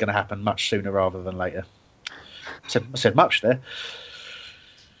that's going to happen much sooner rather than later. I said much there.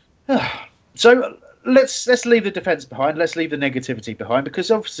 So let's leave the defence behind. Let's leave the negativity behind, because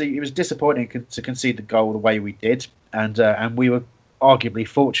obviously it was disappointing to concede the goal the way we did, and we were arguably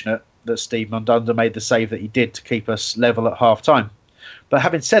fortunate that Steve Mundunda made the save that he did to keep us level at half-time. But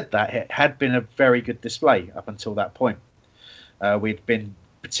having said that, it had been a very good display up until that point. We'd been,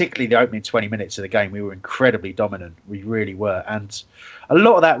 particularly the opening 20 minutes of the game, we were incredibly dominant. We really were. And a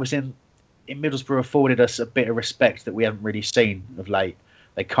lot of that was in Middlesbrough afforded us a bit of respect that we haven't really seen of late.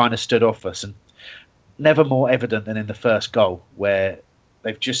 They kind of stood off us, and never more evident than in the first goal, where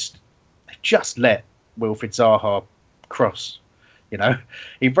they've just let Wilfried Zaha cross.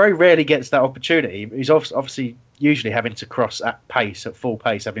 He very rarely gets that opportunity. He's obviously usually having to cross at full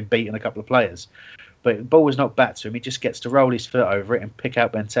pace, having beaten a couple of players. But the ball was not back to him. He just gets to roll his foot over it and pick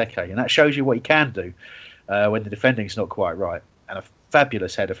out Benteke. And that shows you what he can do when the defending's not quite right. And a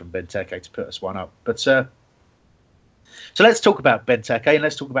fabulous header from Benteke to put us one up. But so let's talk about Benteke, and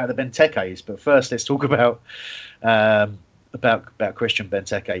let's talk about the Bentekes. But first, let's talk about Christian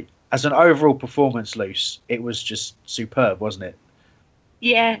Benteke. As an overall performance, Luce, it was just superb, wasn't it?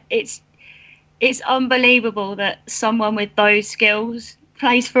 Yeah, it's unbelievable that someone with those skills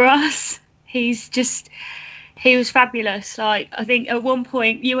plays for us. He was fabulous. Like, I think at one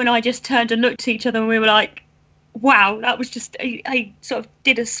point you and I just turned and looked at each other and we were like, wow, that was just, he sort of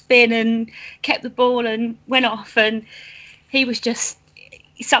did a spin and kept the ball and went off, and he was just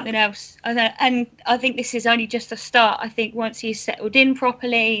something else. And I think this is only just a start. I think once he's settled in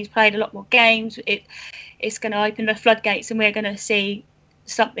properly, he's played a lot more games, it's going to open the floodgates and we're going to see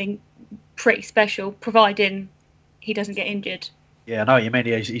something pretty special, providing he doesn't get injured. Yeah, I know what you mean.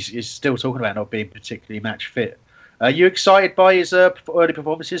 He's still talking about not being particularly match fit. Are you excited by his early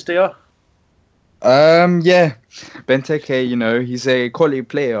performances, DR? Yeah. Benteke, he's a quality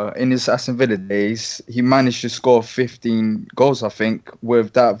player. In his Aston Villa days, he managed to score 15 goals, I think,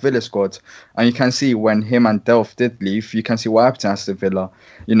 with that Villa squad. And you can see when him and Delph did leave, you can see what happened to Aston Villa.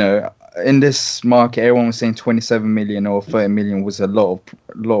 In this market, everyone was saying 27 million or 30 million was a lot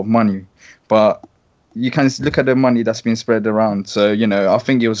of money. But you can look at the money that's been spread around. So, I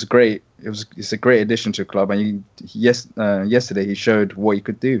think it was great. It's a great addition to the club. And yesterday he showed what he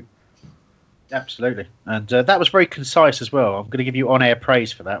could do. Absolutely. And that was very concise as well. I'm going to give you on-air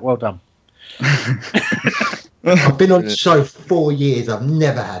praise for that. Well done. I've been on the show 4 years. I've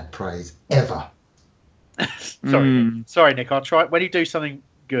never had praise, ever. Sorry, Nick. I'll try. When you do something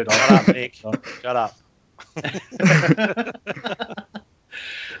good, Shut up, Nick. Shut up.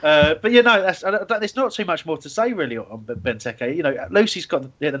 But there's not too much more to say really on Benteke. Lucy's got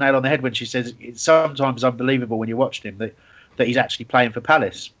hit the nail on the head when she says it's sometimes unbelievable when you watch him that he's actually playing for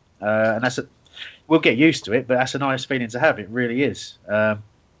Palace, and we'll get used to it, but that's a nice feeling to have. It really is.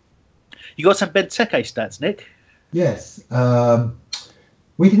 You got some Benteke stats, Nick? Yes.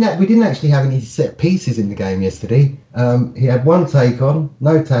 We didn't actually have any set pieces in the game yesterday. He had one take on,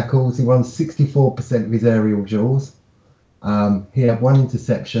 no tackles. He won 64% of his aerial duels. He had 1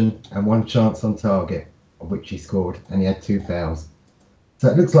 interception and 1 chance on target, of which he scored, and he had 2 fouls. So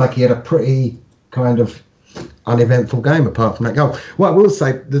it looks like he had a pretty kind of uneventful game apart from that goal. What I will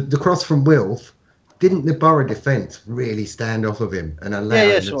say, the cross from Wilf, didn't the Borough defence really stand off of him and allow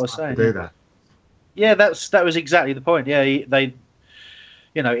him to do that? Yeah, that was exactly the point. Yeah,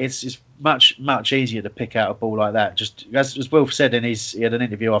 it's much easier to pick out a ball like that. Just as Wilf said he had an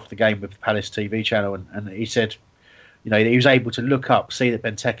interview after the game with the Palace TV channel, and he said, he was able to look up, see that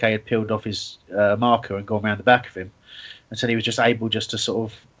Benteke had peeled off his marker and gone around the back of him, and so he was just able to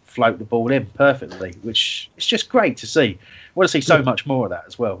sort of float the ball in perfectly, which is just great to see. I want to see so much more of that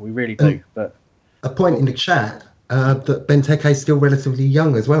as well. We really do. But a point in the chat that Benteke is still relatively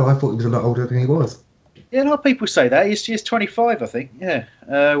young as well. I thought he was a lot older than he was. Yeah, a lot of people say that. He's 25, I think. Yeah,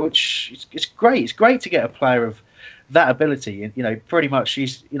 which it's great. It's great to get a player of that ability. And pretty much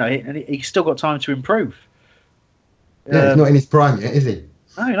he's still got time to improve. Yeah, he's not in his prime yet, is he?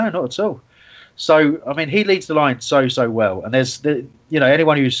 No, not at all. So, I mean, he leads the line so well. And there's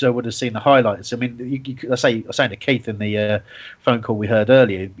anyone who would have seen the highlights. I mean, I was saying to Keith in the phone call we heard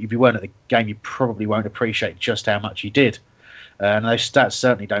earlier, if you weren't at the game, you probably won't appreciate just how much he did. And those stats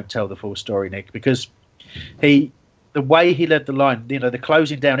certainly don't tell the full story, Nick, because the way he led the line, the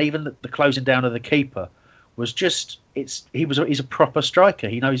closing down, even the closing down of the keeper was just, he's a proper striker.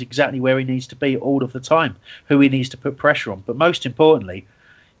 He knows exactly where he needs to be all of the time, who he needs to put pressure on. But most importantly,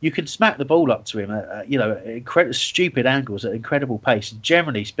 you can smack the ball up to him at stupid angles at incredible pace. And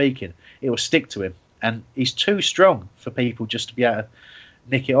generally speaking, it will stick to him. And he's too strong for people just to be able to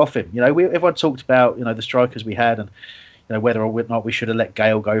nick it off him. Everyone talked about the strikers we had and whether or not we should have let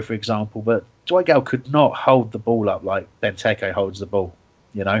Gale go, for example. But Dwight Gale could not hold the ball up like Benteke holds the ball.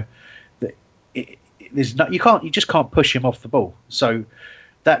 You just can't push him off the ball. So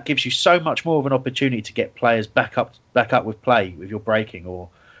that gives you so much more of an opportunity to get players back up with play with your breaking, or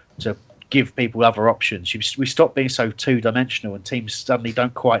to give people other options. We stop being so two-dimensional, and teams suddenly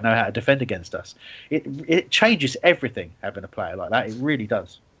don't quite know how to defend against us. It changes everything having a player like that. It really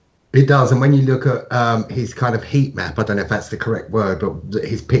does. It does, and when you look at his kind of heat map, I don't know if that's the correct word, but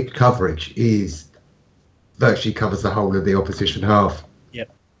his picked coverage virtually covers the whole of the opposition half. Yep,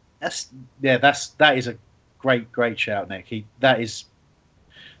 that is a great shout, Nick. That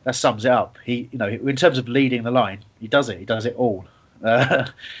sums it up. In terms of leading the line, he does it. He does it all.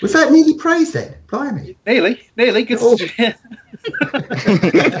 Was that nearly praised then? Blimey. Nearly. Good.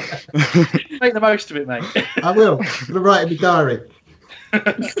 Make the most of it, mate. I will. I'm going to write in the diary.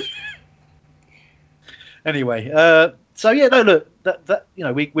 Anyway, look,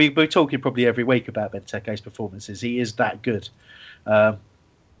 we're talking probably every week about Benteke's performances. He is that good. But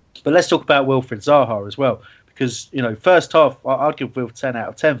let's talk about Wilfried Zaha as well, because first half I'd give Wilf 10 out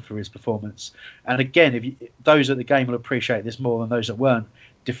of 10 for his performance. And again, those at the game will appreciate this more than those that weren't.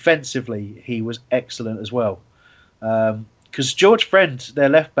 Defensively, he was excellent as well. Because George Friend, their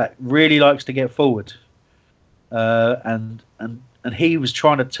left back, really likes to get forward, and he was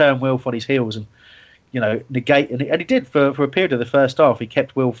trying to turn Wilf on his heels and negate, and he did for a period of the first half. He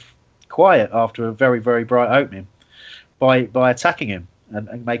kept Wilf quiet after a very, very bright opening by attacking him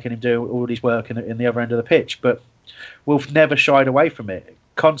and making him do all his work in the other end of the pitch. But Wilf never shied away from it,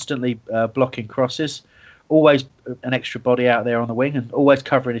 constantly blocking crosses, always an extra body out there on the wing, and always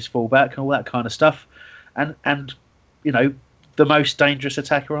covering his fullback and all that kind of stuff. And the most dangerous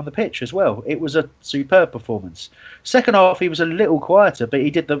attacker on the pitch as well. It was a superb performance. Second half, he was a little quieter, but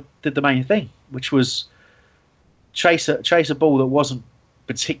he did the main thing, which was chase a ball that wasn't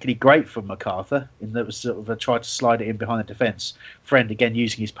particularly great from MacArthur, in that was sort of tried to slide it in behind the defence. Friend again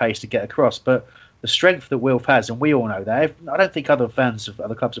using his pace to get across, but the strength that Wilf has, and we all know that. I don't think other fans of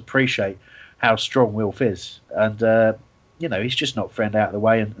other clubs appreciate how strong Wilf is, and he's just knocked Friend out of the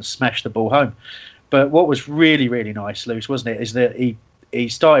way and smashed the ball home. But what was really, really nice, Lewis, wasn't it, is that he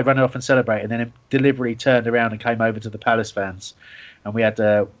started running off and celebrating, and then deliberately turned around and came over to the Palace fans, and we had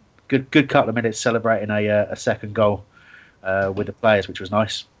a good couple of minutes celebrating a second goal with the players, which was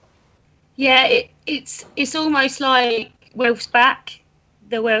nice. Yeah, it's almost like Wilf's back,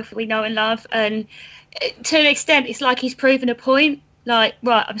 the Wilf we know and love, and to an extent, it's like he's proven a point. Like,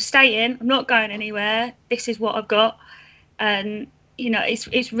 right, I'm staying, I'm not going anywhere. This is what I've got, and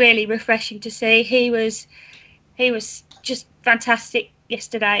it's really refreshing to see. He was just fantastic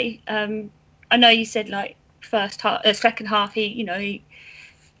yesterday. I know you said like second half, he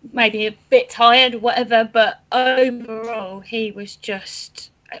maybe a bit tired or whatever, but overall he was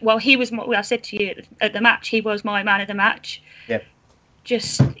just, I said to you at the match, he was my man of the match. Yep.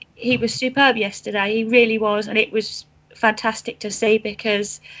 He was superb yesterday. He really was, and it was fantastic to see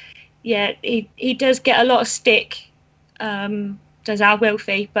because, he does get a lot of stick does our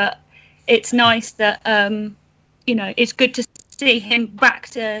Wilfie, but it's nice that it's good to see him back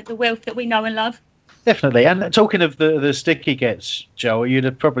to the Wilf that we know and love. Definitely. And talking of the stick he gets, Joel, you'd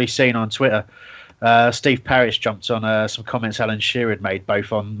have probably seen on Twitter, Steve Parish jumped on some comments Alan Shearer had made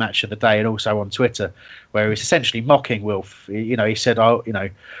both on Match of the Day and also on Twitter, where he was essentially mocking Wilf. He said, one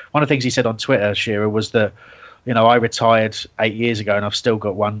of the things he said on Twitter, Shearer, was that, I retired 8 years ago and I've still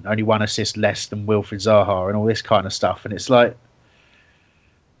got only one assist less than Wilfried Zaha and all this kind of stuff. And it's like,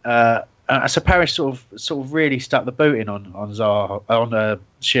 so Parish sort of really stuck the boot in on Zaha, on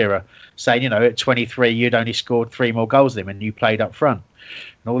Shearer, saying, at 23 you'd only scored 3 more goals than him and you played up front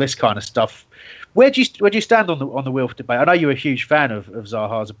and all this kind of stuff. Where do you stand on the Wilf debate? I know you're a huge fan of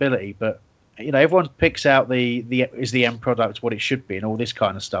Zaha's ability, but everyone picks out the end product what it should be and all this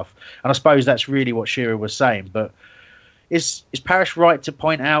kind of stuff. And I suppose that's really what Shearer was saying. But is Parish right to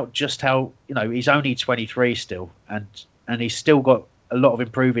point out just how he's only 23 still and he's still got a lot of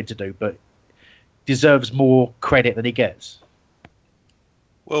improving to do, but deserves more credit than he gets?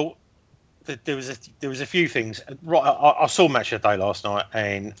 Well, there was a few things. Right, I saw Match of the Day last night,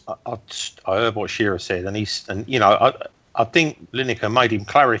 and I heard what Shearer said, and I think Lineker made him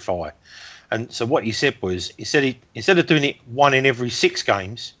clarify. And so what he said was, instead of doing it 1 in every 6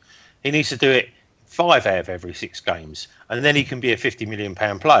 games, he needs to do it 5 out of every 6 games, and then he can be a £50 million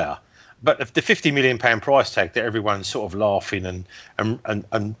player. But the £50 million price tag that everyone's sort of laughing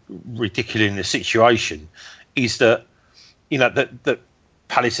and ridiculing the situation is that that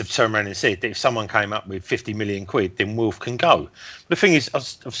Palace have turned around and said that if someone came up with 50 million quid, then Wilf can go. But the thing is,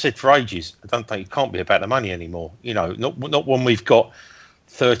 I've said for ages, I don't think it can't be about the money anymore. Not when we've got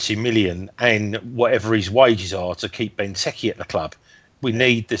 30 million and whatever his wages are to keep Benteke at the club. We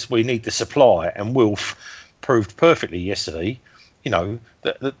need this. We need the supply, and Wilf proved perfectly yesterday.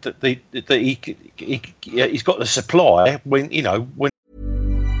 That he's got the supply when.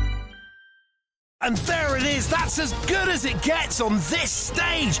 And there it is, that's as good as it gets on this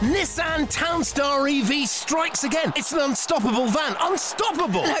stage. Nissan Townstar EV strikes again. It's an unstoppable van,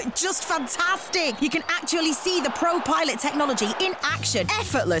 unstoppable. Look, just fantastic. You can actually see the Pro Pilot technology in action.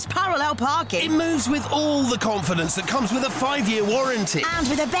 Effortless parallel parking. It moves with all the confidence that comes with a 5-year warranty. And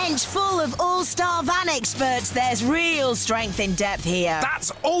with a bench full of all-star van experts, there's real strength in depth here.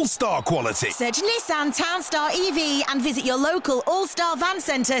 That's all-star quality. Search Nissan Townstar EV and visit your local all-star van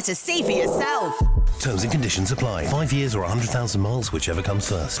centre to see for yourself. Terms and conditions apply. 5 years or 100,000 miles, whichever comes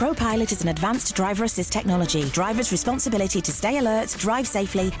first. ProPilot is an advanced driver assist technology. Driver's responsibility to stay alert, drive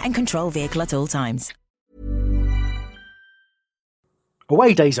safely, and control vehicle at all times.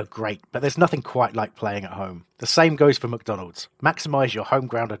 Away days are great, but there's nothing quite like playing at home. The same goes for McDonald's. Maximise your home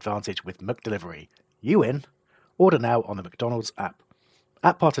ground advantage with McDelivery. You in? Order now on the McDonald's app.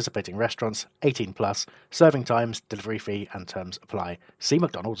 At participating restaurants, 18 plus, serving times, delivery fee and terms apply. See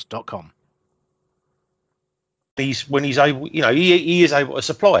mcdonalds.com. When he's able, he is able to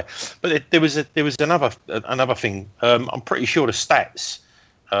supply. But there was another thing. I'm pretty sure the stats.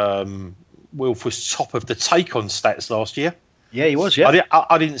 Wilf was top of the take on stats last year. Yeah, he was. Yeah,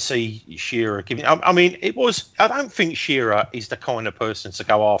 I didn't see Shearer giving. I mean, it was. I don't think Shearer is the kind of person to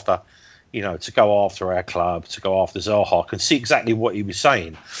go after. To go after our club, to go after Zaha. I can see exactly what he was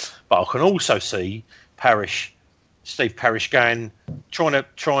saying, but I can also see Steve Parish trying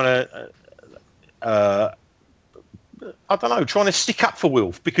to. I don't know, trying to stick up for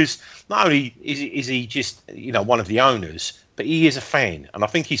Wilf, because not only is he just one of the owners, but he is a fan, and I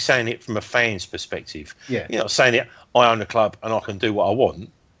think he's saying it from a fan's perspective. Yeah, saying it, I own a club and I can do what I want.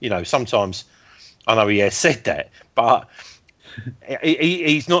 Sometimes I know he has said that, but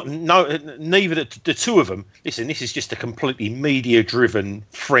he's not. No, neither the two of them. Listen, this is just a completely media-driven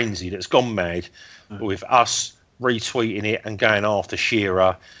frenzy that's gone mad, with us retweeting it and going after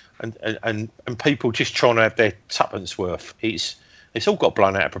Shearer. And people just trying to have their tuppence worth. It's all got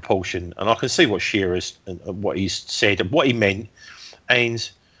blown out of proportion, and I can see what Shearer's and what he's said and what he meant, and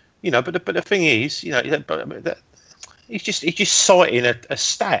but the thing is, he's just citing a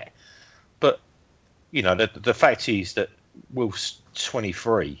stat, but the fact is that Wilf's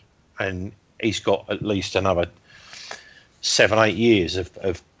 23 and he's got at least another 7-8 years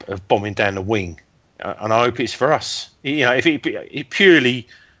of bombing down the wing, and I hope it's for us. If it purely.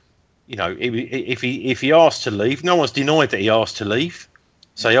 If he asked to leave, no one's denied that he asked to leave.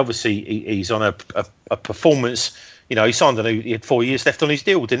 So obviously he's on a performance. He signed he had 4 years left on his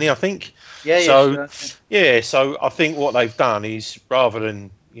deal, didn't he? I think. Yeah. So So I think what they've done is, rather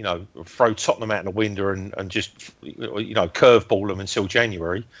than throw Tottenham out the window and just curveball them until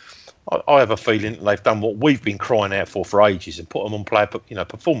January, I have a feeling that they've done what we've been crying out for ages and put them on player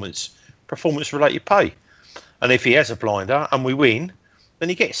performance related pay. And if he has a blinder and we win, then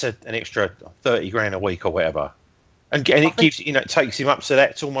he gets an extra 30 grand a week or whatever. And it gives, it takes him up to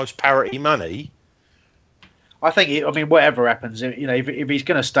that's almost parity money. I think, whatever happens, if he's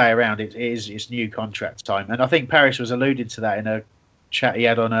going to stay around, it's new contract time. And I think Parrish was alluding to that in a chat he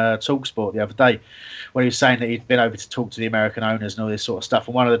had on TalkSport the other day, when he was saying that he'd been over to talk to the American owners and all this sort of stuff.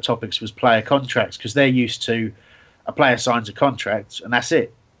 And one of the topics was player contracts, because they're used to a player signs a contract and that's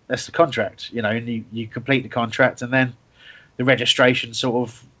it. That's the contract, and you complete the contract and then the registration sort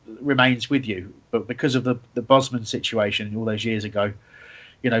of remains with you. But because of the Bosman situation all those years ago,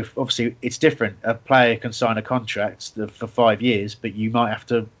 obviously it's different. A player can sign a contract for 5 years, but you might have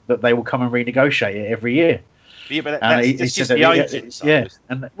to, but they will come and renegotiate it every year. Yeah, but that's just the agent. Yeah,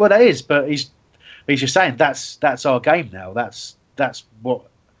 and that is. But he's just saying that's our game now. That's what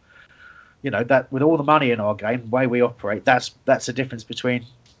that with all the money in our game, the way we operate. That's the difference between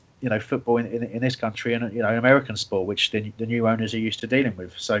football in this country and American sport, which the new owners are used to dealing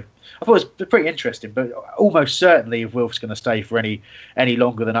with. So I thought it was pretty interesting. But almost certainly, if Wilf's going to stay for any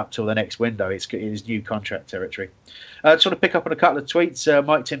longer than up till the next window, it is new contract territory. Just want to pick up on a couple of tweets.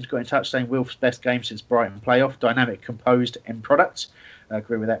 Mike Tim's got in touch saying Wilf's best game since Brighton playoff, dynamic, composed, end product. I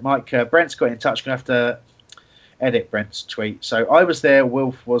agree with that, Mike. Brent's got in touch. Going to have to edit Brent's tweet. So I was there.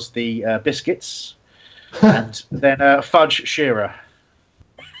 Wilf was the biscuits, and then Fudge Shearer.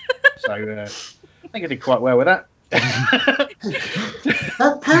 So I think I did quite well with that.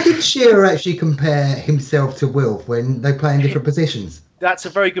 How did Shearer actually compare himself to Wilf when they play in different positions? That's a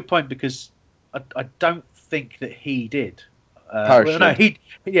very good point, because I don't think that he did. Parrish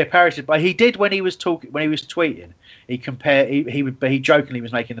Parrish did, but he did when he was tweeting. He jokingly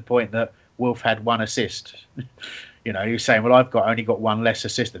was making the point that Wilf had one assist. He was saying, "Well, only got one less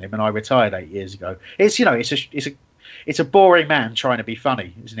assist than him, and I retired 8 years ago." It's a boring man trying to be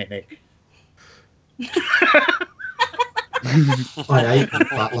funny, isn't it, Nick? I hate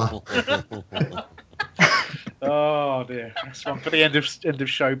Butler. Oh dear, that's one for the end of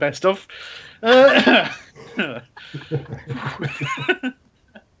show best of.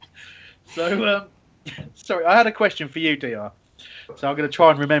 So, sorry, I had a question for you, DR. So I'm going to try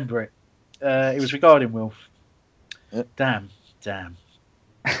and remember it. It was regarding Wilf. Damn.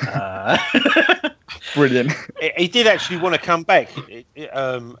 Brilliant. He did actually want to come back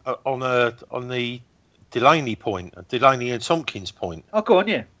on the Delaney and Tompkins point. Oh, go on,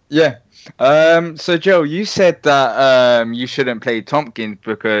 yeah. Yeah. So, Joe, you said that you shouldn't play Tompkins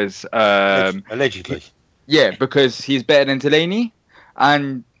because allegedly. Because he's better than Delaney,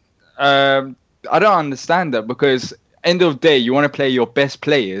 and I don't understand that, because end of the day, you want to play your best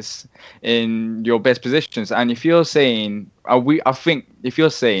players in your best positions. And if you're saying, I think if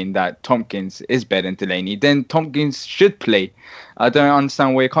you're saying that Tompkins is better than Delaney, then Tompkins should play. I don't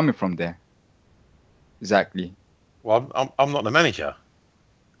understand where you're coming from there. Exactly. Well, I'm not the manager.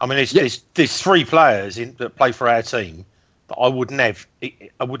 I mean, there's three players that play for our team that I wouldn't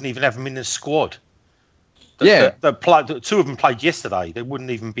even have them in the squad. The two of them played yesterday. They wouldn't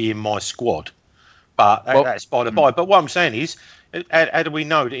even be in my squad. But that's by the by. But what I'm saying is, how do we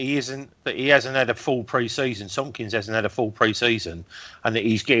know that he hasn't had a full pre-season? Tompkins hasn't had a full pre-season, and that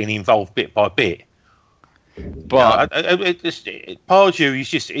he's getting involved bit by bit. But Pardew,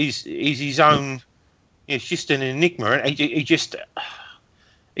 he's his own. It's just an enigma, and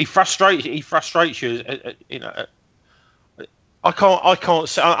he frustrates you. I can't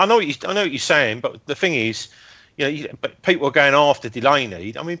say. I know what you're saying, but the thing is, but people are going after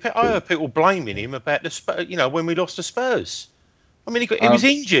Delaney. I mean, I heard people blaming him about the Spurs, when we lost to Spurs. I mean, he was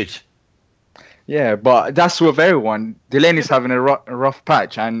injured. Yeah, but that's with everyone. Delaney's having a rough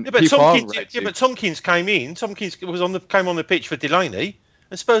patch, and but Tompkins came in. Tompkins came on the pitch for Delaney,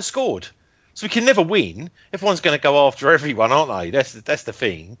 and Spurs scored. So we can never win. Everyone's going to go after everyone, aren't they? That's the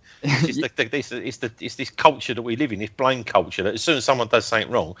thing. It's this culture that we live in, this blame culture, that as soon as someone does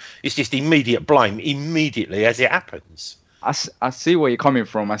something wrong, it's just immediate blame immediately as it happens. I see where you're coming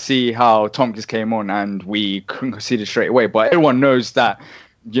from. I see how Tompkins came on and we couldn't concede it straight away. But everyone knows that,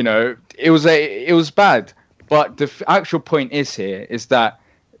 it was bad. But the actual point is that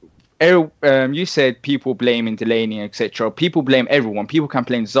you said people blaming Delaney, etc. People blame everyone. People can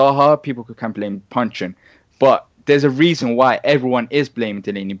blame Zaha. People can blame Punchin. But there's a reason why everyone is blaming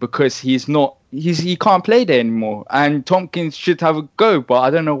Delaney, because he can't play there anymore. And Tompkins should have a go, but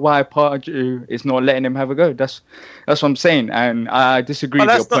I don't know why Pardew is not letting him have a go. That's what I'm saying, and I disagree with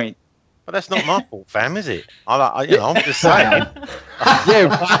your point. But that's not my fault, fam, is it? I'm just saying.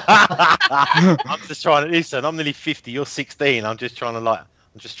 Yeah. I'm just trying to listen. I'm nearly 50. You're 16. I'm just trying to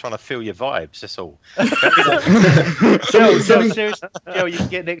I'm just trying to feel your vibes. That's all. Joe, you can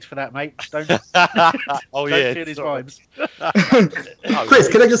get nicked for that, mate. Don't feel his vibes. Chris,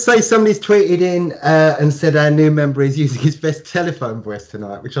 can I just say somebody's tweeted in and said our new member is using his best telephone voice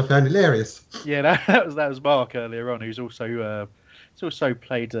tonight, which I found hilarious. Yeah, that was Mark earlier on, who's also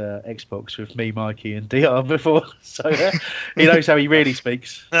played Xbox with me, Mikey, and DR before, so he knows how he really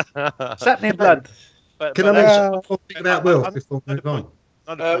speaks. Satin in blood. Can I mention one thing about Will before we move on?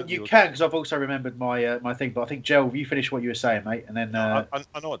 You can, because I've also remembered my thing. But I think, Joel, you finish what you were saying, mate, and then I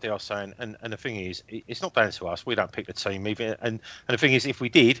know what DR's saying, and the thing is, it's not down to us. We don't pick the team, even. And the thing is, if we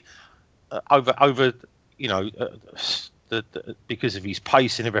did, over because of his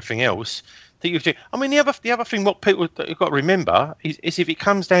pace and everything else. I mean, the other thing what people have got to remember is if it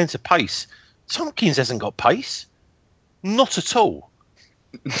comes down to pace, Tompkins hasn't got pace, not at all.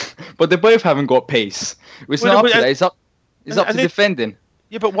 But they both haven't got pace. It's not up to that. It's up to defending.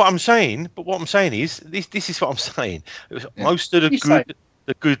 Yeah, but what I'm saying is this is what I'm saying. Most of the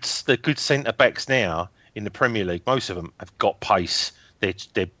good centre backs now in the Premier League, most of them have got pace.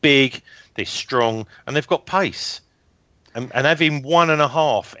 They're big, they're strong, and they've got pace. And having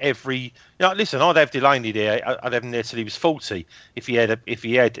 1.5 every, listen, I'd have Delaney there. I'd have him there till he was 40. If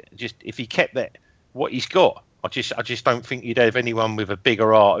he kept that what he's got, I just don't think you'd have anyone with a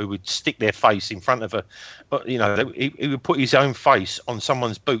bigger heart who would stick their face in front of he would put his own face on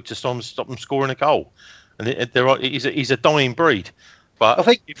someone's boot to stop them scoring a goal. And he's a dying breed. But I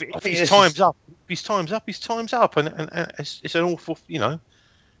think if his time's up, his time's up, and it's an awful,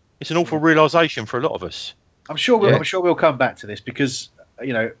 it's an awful realisation for a lot of us. I'm sure we'll come back to this because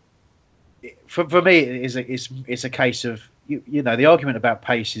for me it's a case of the argument about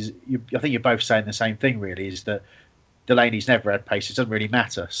pace is I think you're both saying the same thing really, is that Delaney's never had pace. It doesn't really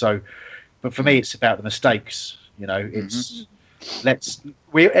matter. So, but for me it's about the mistakes. It's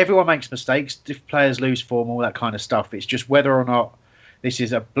everyone makes mistakes. If players lose form, all that kind of stuff. It's just whether or not this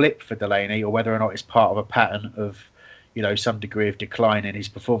is a blip for Delaney or whether or not it's part of a pattern of some degree of decline in his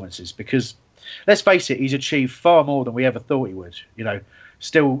performances, because let's face it, he's achieved far more than we ever thought he would.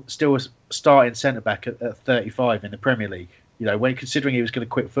 Still starting centre back at 35 in the Premier League. When considering he was going to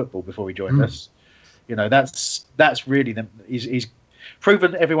quit football before he joined us, that's really he's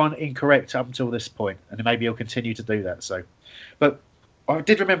proven everyone incorrect up until this point, and maybe he'll continue to do that. So, but I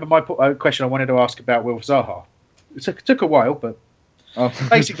did remember my question I wanted to ask about Wilf Zaha. It took a while, but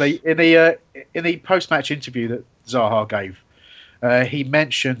basically in the post-match interview that Zaha gave. He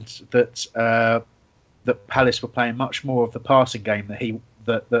mentioned that that Palace were playing much more of the passing game that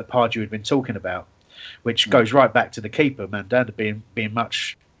Pardew had been talking about, which goes right back to the keeper, Mandanda, being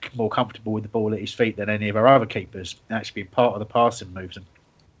much more comfortable with the ball at his feet than any of our other keepers, and actually being part of the passing moves and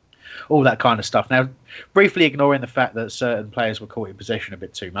all that kind of stuff. Now, briefly ignoring the fact that certain players were caught in possession a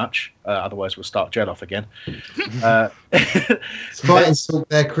bit too much, otherwise we'll start Jell off again. Fighting talk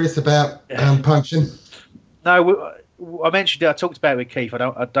there, Chris, about punching. No, I mentioned it. I talked about it with Keith. I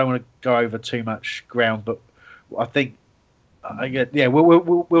don't want to go over too much ground, but I think,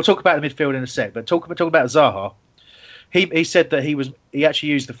 we'll talk about the midfield in a sec. But talk about Zaha. He said that he actually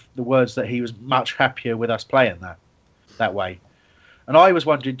used the words that he was much happier with us playing that way. And I was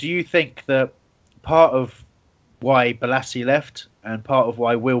wondering, do you think that part of why Balassi left and part of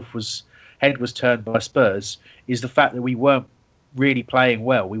why Wilf's head was turned by Spurs is the fact that we weren't really playing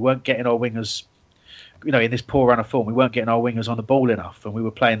well? We weren't getting our wingers. In this poor run of form, we weren't getting our wingers on the ball enough, and we were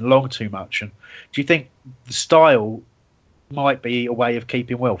playing long too much. And do you think the style might be a way of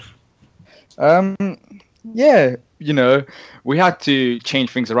keeping Wilf? Yeah, we had to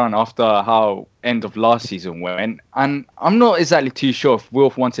change things around after how end of last season went, and I'm not exactly too sure if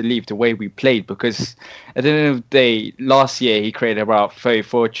Wilf wanted to leave the way we played, because at the end of the day, last year he created about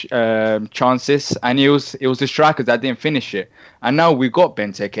 34 chances, and it was the strikers that didn't finish it. And now we got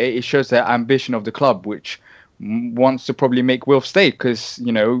Benteke. It shows the ambition of the club, which wants to probably make Wilf stay, because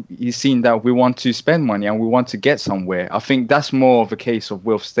he's seen that we want to spend money and we want to get somewhere. I think that's more of a case of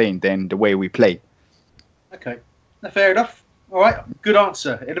Wilf staying than the way we play. Okay, fair enough. All right, good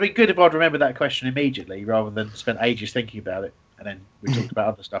answer. It'd be good if I'd remember that question immediately rather than spend ages thinking about it and then we talked about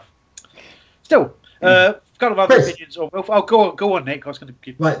other stuff. Still, kind of other opinions on Wilf. Oh, go on, Nick. I was going to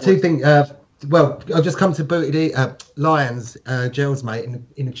give. Right, two things. Well, I'll just come to Booty Lions, Gels, mate,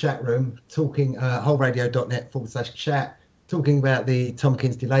 in the chat room, talking wholeradio.net/chat, talking about the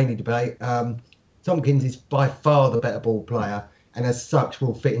Tompkins-Delaney debate. Tompkins is by far the better ball player, and as such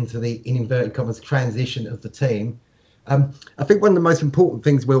will fit into the, in inverted commas, transition of the team. I think one of the most important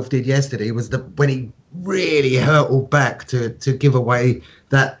things Wilf did yesterday was that when he really hurtled back to give away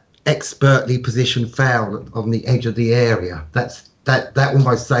that expertly positioned foul on the edge of the area. That's that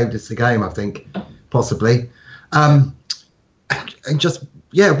almost saved us the game, I think, possibly. And just,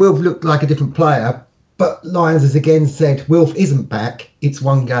 Wilf looked like a different player, but Lyons has again said Wilf isn't back. It's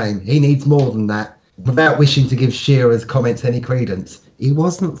one game. He needs more than that. Without wishing to give Shearer's comments any credence, he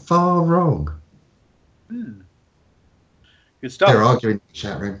wasn't far wrong. Good stuff. They're arguing in the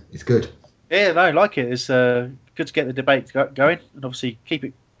chat room. It's good. Yeah, no, I like it. It's good to get the debate going, and obviously keep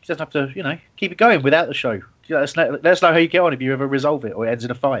it. You don't have to, keep it going without the show. Let us know how you get on if you ever resolve it or it ends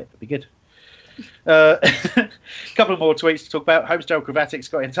in a fight. That'd be good. A couple of more tweets to talk about. Homesdale Cravatics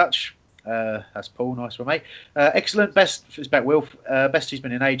got in touch. That's Paul. Nice one, mate. Excellent. Best. It's back, Wilf. Best he's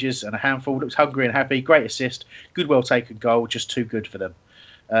been in ages and a handful. Looks hungry and happy. Great assist. Good, well taken goal. Just too good for them.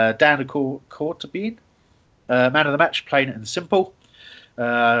 Dan de Courtabine. Man of the match, plain and simple.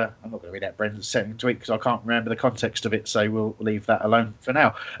 I'm not going to read out Brendan's second tweet because I can't remember the context of it, so we'll leave that alone for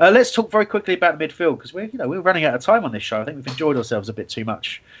now. Let's talk very quickly about the midfield because we're running out of time on this show. I think we've enjoyed ourselves a bit too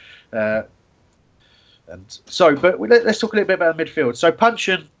much. Let's talk a little bit about the midfield. So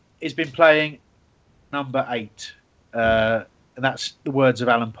Punchin has been playing number 8, and that's the words of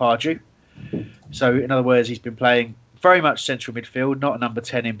Alan Pardew. So in other words, he's been playing very much central midfield, not a number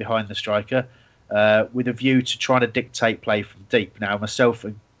 10 in behind the striker. With a view to trying to dictate play from deep. Now, myself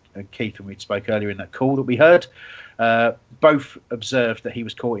and Keith, when we spoke earlier in that call that we heard, both observed that he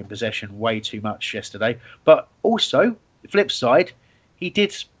was caught in possession way too much yesterday. But also, the flip side, he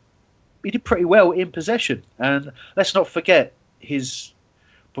did pretty well in possession. And let's not forget his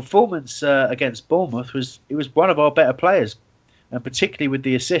performance against Bournemouth was one of our better players, and particularly with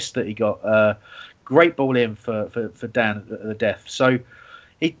the assist that he got. Great ball in for Dan at the death. So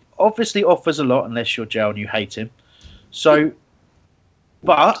he obviously offers a lot unless you're Joe and you hate him. So,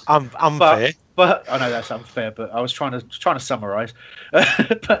 but unfair. But I know that's unfair. But I was trying to summarise.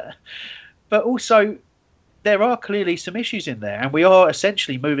 but also there are clearly some issues in there, and we are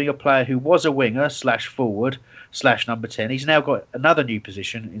essentially moving a player who was a winger / forward / number 10. He's now got another new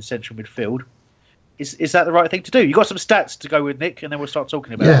position in central midfield. Is that the right thing to do? You got some stats to go with, Nick, and then we'll start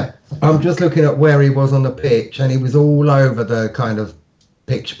talking about it. Yeah, I'm just looking at where he was on the pitch, and he was all over the kind of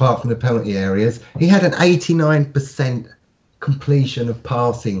pitch apart from the penalty areas. He had an 89% completion of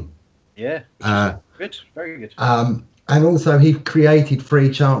passing. Yeah, good, very good. And also he created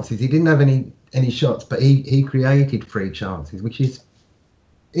 3 chances. He didn't have any shots, but he created 3 chances, which is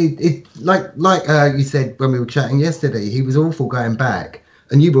it like you said when we were chatting yesterday. He was awful going back.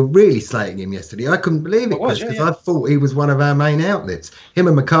 And you were really slating him yesterday. I couldn't believe it, Chris, because I thought he was one of our main outlets. Him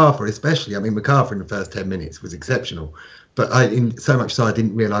and MacArthur especially. I mean, MacArthur in the first 10 minutes was exceptional. But so much so I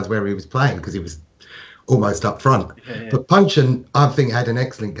didn't realise where he was playing because he was almost up front. Yeah. But Punchin, I think, had an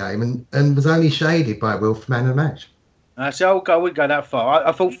excellent game and was only shaded by Wilf man of the match. So I wouldn't go that far.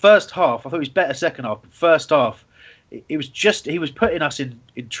 I thought first half, I thought he was better second half. But first half, he was putting us in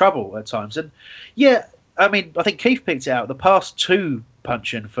trouble at times. And yeah, I mean, I think Keith picked it out. The past 2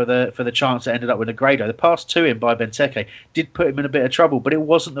 Punchin for the chance that ended up with Negredo. The pass to him by Benteke did put him in a bit of trouble, but it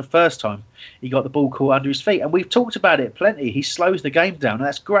wasn't the first time he got the ball caught under his feet. And we've talked about it plenty. He slows the game down, and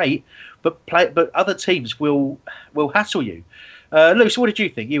that's great. But other teams will hassle you. Lucy, what did you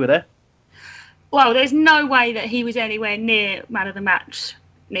think? You were there. Well, there's no way that he was anywhere near man of the match,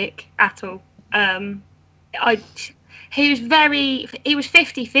 Nick, at all. He was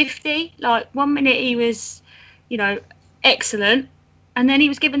 50-50. Like 1 minute he was, excellent. And then he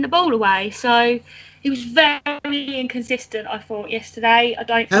was giving the ball away. So he was very inconsistent, I thought, yesterday. I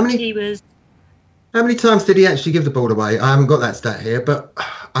don't think he was... How many times did he actually give the ball away? I haven't got that stat here, but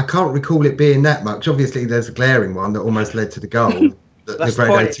I can't recall it being that much. Obviously, there's a glaring one that almost led to the goal that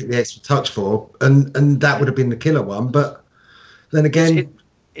Negredo took the extra touch for, and that would have been the killer one. But then again...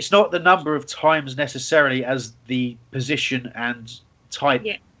 It's not the number of times necessarily as the position and type.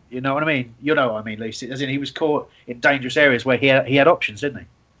 Yeah. You know what I mean? You know what I mean, Lucy. As in, he was caught in dangerous areas where he had options, didn't he?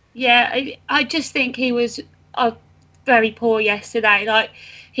 Yeah, I just think he was very poor yesterday. Like,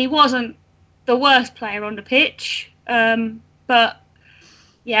 he wasn't the worst player on the pitch, but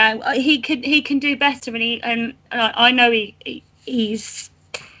yeah, he can do better, and I know he's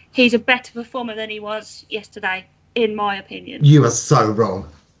a better performer than he was yesterday, in my opinion. You are so wrong.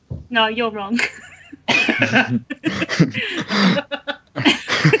 No, you're wrong. I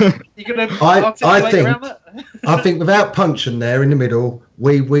think without Punchin there in the middle,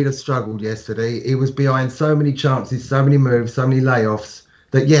 we'd have struggled yesterday. He was behind so many chances, so many moves, so many layoffs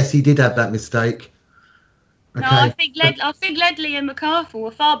that yes, he did have that mistake. Okay. No, I think Ledley and MacArthur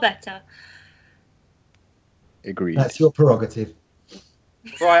were far better. Agreed. That's your prerogative.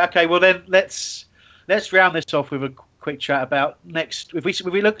 Right. Okay. Well, then let's round this off with a quick chat about next. If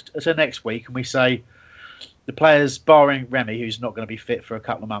we look at next week and we say the players, barring Remy, who's not going to be fit for a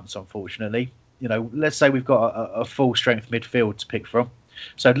couple of months, unfortunately. Let's say we've got a full strength midfield to pick from.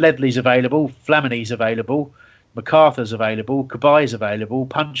 So Ledley's available, Flamini's available, MacArthur's available, Kabai's available,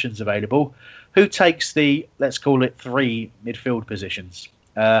 Punchin's available. Who takes the, let's call it, 3 midfield positions?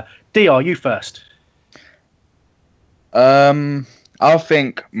 DR, you first. I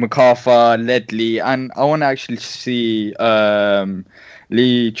think MacArthur, Ledley, and I want to actually see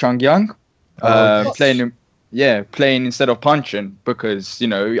Lee Chung-Yang playing instead of Punchin, because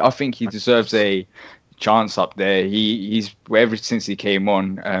I think he deserves a chance up there. He's ever since he came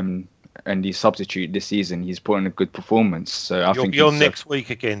on and he's substitute this season, he's put in a good performance. So I think you're next week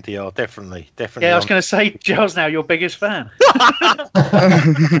again, DR. Definitely. Yeah, I was going to say, Giles, now your biggest fan.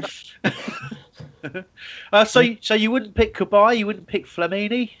 So you wouldn't pick Cabaye? You wouldn't pick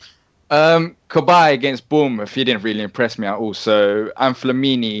Flamini? Cabaye against Bournemouth, he didn't really impress me at all. And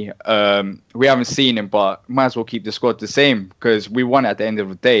Flamini, we haven't seen him, but might as well keep the squad the same, because we won at the end of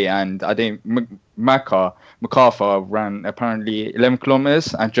the day. And I think MacArthur ran apparently 11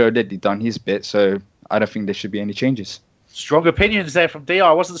 kilometers, and Joe Ledley done his bit. So I don't think there should be any changes. Strong opinions there from DR.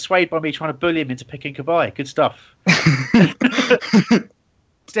 I wasn't swayed by me trying to bully him into picking Cabaye. Good stuff.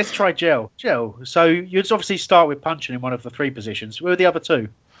 Let's try Gel. So you'd obviously start with Punchin in one of the 3 positions. Who are the other 2?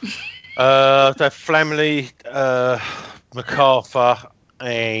 They're Flamley, MacArthur,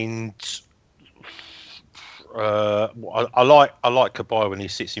 and I like Cabaye when he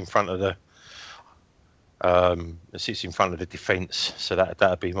sits in front of the defence. So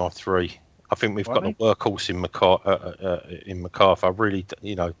that'd be my 3. I think we've got a workhorse in MacArthur. Really,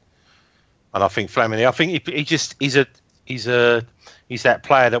 and I think Flamini. I think he's that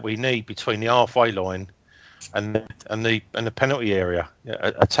player that we need between the halfway line and the penalty area,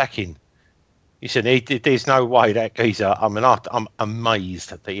 attacking. He said there's no way that geezer. I mean, I'm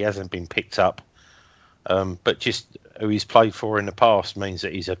amazed that he hasn't been picked up. But just who he's played for in the past means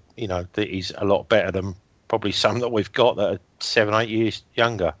that he's a lot better than probably some that we've got that are 7-8 years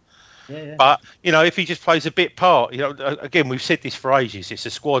younger. Yeah. But if he just plays a bit part, again, we've said this for ages. It's a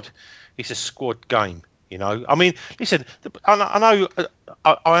squad game. I mean, listen. I know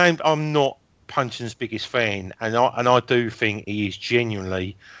I'm not Punchin's biggest fan, and I do think he is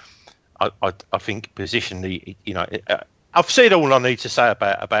genuinely. I think positionally, I've said all I need to say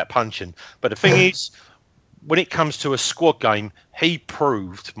about Punchin. But the thing is, when it comes to a squad game, he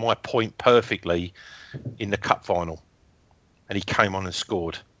proved my point perfectly in the cup final, and he came on and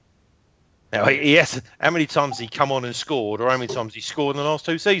scored. Now, how many times he come on and scored, or how many times he scored in the last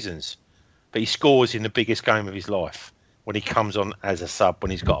 2 seasons? But he scores in the biggest game of his life when he comes on as a sub, when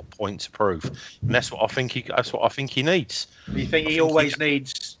he's got a point to prove, and that's what I think he needs. You think he always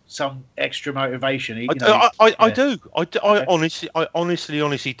needs some extra motivation? I do. I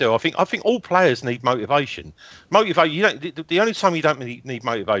honestly do. I think all players need motivation. The only time you don't need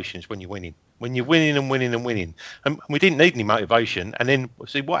motivation is when you're winning. When you're winning and winning and winning, and we didn't need any motivation. And then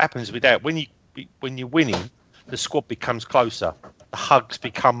see what happens with that. When you're winning, the squad becomes closer. The hugs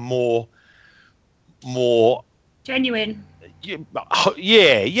become more genuine. Yeah.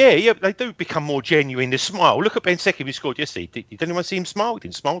 They do become more genuine. The smile. Look at Benteke, who scored yesterday. Did anyone see him smile? He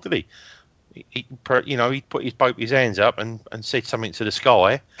didn't smile, did he? He put both his hands up and said something to the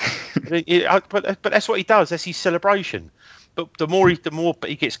sky. but that's what he does. That's his celebration. But the more he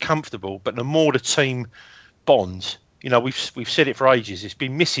gets comfortable, but the more the team bonds. We've said it for ages. It's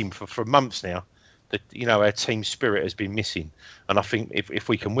been missing for months now. That our team spirit has been missing, and I think if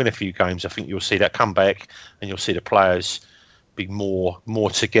we can win a few games, I think you'll see that come back, and you'll see the players be more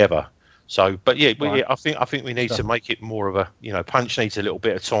together. So, but right. I think we need to make it more of a Punch needs a little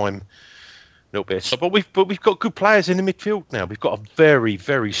bit of time, But we've got good players in the midfield now. We've got a very,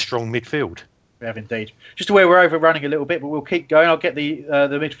 very strong midfield. We have indeed. Just aware we're overrunning a little bit, but we'll keep going. I'll get the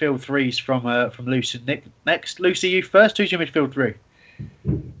midfield 3s from Lucy and Nick next. Lucy, you first. Who's your midfield 3?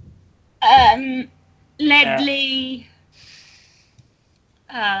 Ledley,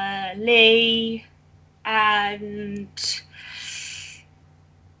 Lee, and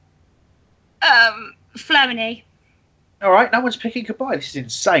Flamini. All right, no one's picking Cabaye. This is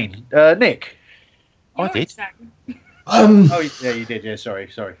insane. Nick, I did. Oh yeah, you did. Yeah, sorry.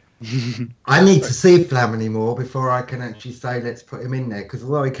 I need to see Flamini more before I can actually say let's put him in there, because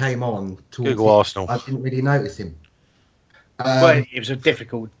although he came on towards Arsenal, I didn't really notice him. Well, it was a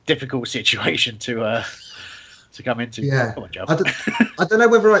difficult situation to come into. Yeah, come on, Joe. I don't know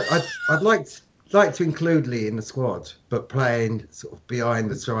whether I'd like to include Lee in the squad, but playing sort of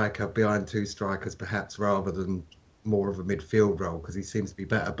behind the striker, behind 2 strikers, perhaps, rather than more of a midfield role, because he seems to be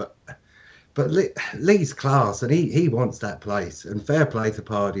better. But But Lee's class, and he wants that place. And fair play to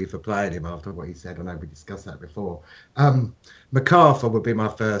Pardew for playing him after what he said. I know we discussed that before. MacArthur would be my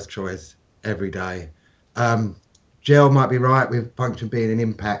first choice every day. Gel might be right with Puncheon being an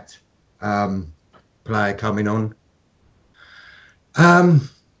impact player coming on.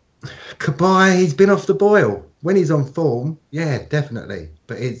 Cabaye, he's been off the boil. When he's on form, yeah, definitely.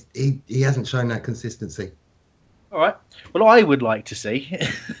 But he hasn't shown that consistency. All right. Well, I would like to see...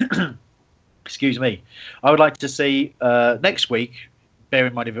 Excuse me. I would like to see next week, bear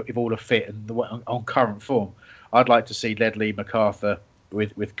in mind if all are fit and on current form, I'd like to see Ledley, MacArthur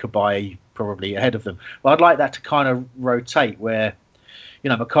with Cabaye probably ahead of them. But I'd like that to kind of rotate where,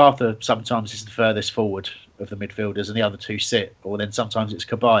 MacArthur sometimes is the furthest forward of the midfielders and the other two sit, or then sometimes it's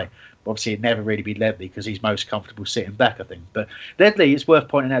Cabaye. Obviously, it'd never really be Ledley because he's most comfortable sitting back, I think. But Ledley, it's worth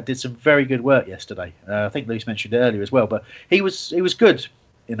pointing out, did some very good work yesterday. I think Luce mentioned it earlier as well, but he was good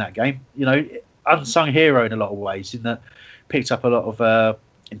in that game. Unsung hero in a lot of ways, in that picked up a lot of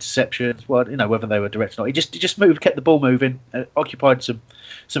interceptions. Well, whether they were direct or not, he just moved, kept the ball moving, occupied some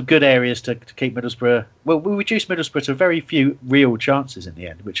good areas to keep Middlesbrough. Well, we reduced Middlesbrough to very few real chances in the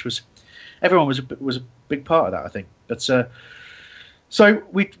end, which was everyone was a big part of that, I think. But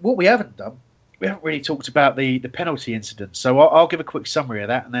what we haven't done, we haven't really talked about the penalty incident. So I'll give a quick summary of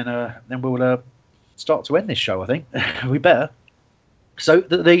that, and then we'll start to end this show. I think we better. So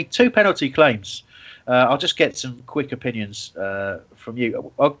the two penalty claims, I'll just get some quick opinions from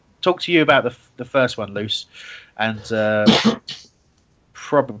you. I'll talk to you about the first one, Luce, and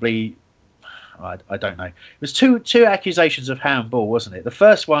probably I don't know. It was two accusations of handball, wasn't it? The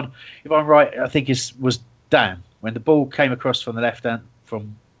first one, if I'm right, I think was Dan, when the ball came across from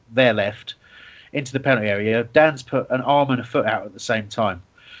their left into the penalty area. Dan's put an arm and a foot out at the same time.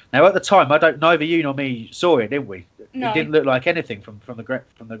 Now, at the time, I don't know neither you nor me saw it, did we? No. It didn't look like anything from the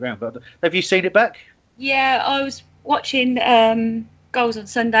ground. But have you seen it back? Yeah, I was watching Goals on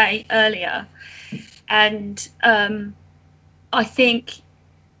Sunday earlier, and I think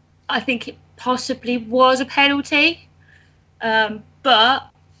it possibly was a penalty, but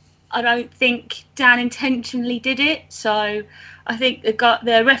I don't think Dan intentionally did it. So I think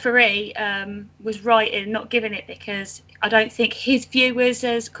the referee was right in not giving it, because I don't think his view was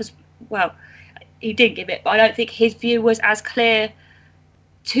he did give it, but I don't think his view was as clear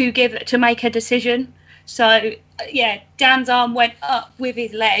to make a decision. So yeah, Dan's arm went up with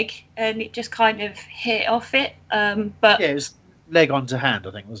his leg and it just kind of hit off it. But yeah, it was leg onto hand,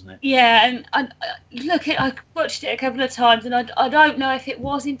 I think, wasn't it? Yeah, and I watched it a couple of times, and I don't know if it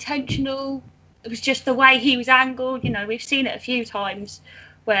was intentional. It was just the way he was angled. We've seen it a few times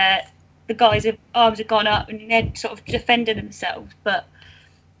where the guy's arms have gone up and they're sort of defending themselves. But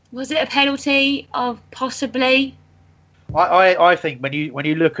was it a penalty? Possibly. I think when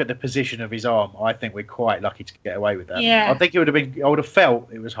you look at the position of his arm, I think we're quite lucky to get away with that. Yeah. I think I would have felt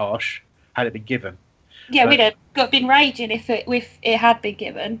it was harsh had it been given. Yeah, we'd have been raging if it had been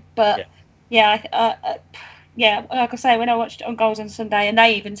given. But yeah, like I say, when I watched it on Goals on Sunday, and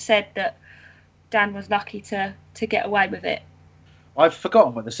they even said that Dan was lucky to get away with it. I've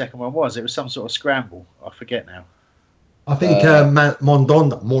forgotten what the second one was. It was some sort of scramble. I forget now. I think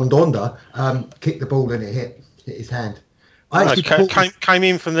Mondonda kicked the ball and it hit his hand. Came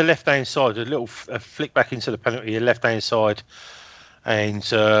in from the left-hand side, a little flick back into the penalty, the left-hand side, and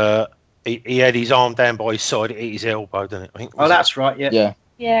he had his arm down by his side, it hit his elbow, didn't it? I think, that's right, yeah.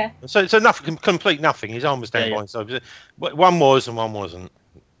 Yeah. So nothing, complete nothing. His arm was down by his side. One was and one wasn't.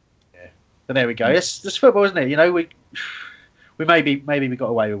 Yeah. But there we go. It's football, isn't it? We maybe we got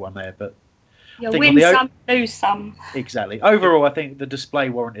away with one there, but win some, lose some. Exactly. Overall, I think the display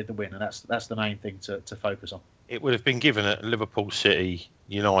warranted the win, and that's the main thing to focus on. It would have been given at Liverpool, City,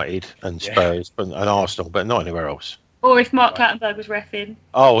 United, and Spurs, and Arsenal, but not anywhere else. Or if Mark Clattenburg was reffing.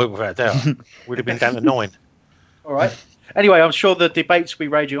 Oh, without doubt. Would have been down to 9. All right. Anyway, I'm sure the debates will be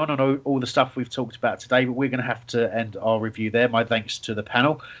raging on all the stuff we've talked about today, but we're going to have to end our review there. My thanks to the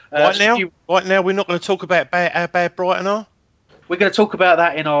panel. Right now, we're not going to talk about how bad Brighton are? We're going to talk about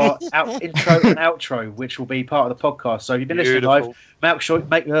that in our intro and outro, which will be part of the podcast. So if you've been listening live, make sure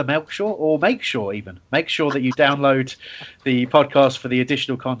that you download the podcast for the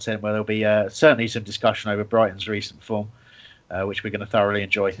additional content, where there'll be certainly some discussion over Brighton's recent form, which we're going to thoroughly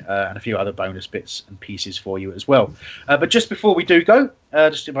enjoy, and a few other bonus bits and pieces for you as well. But just before we do go,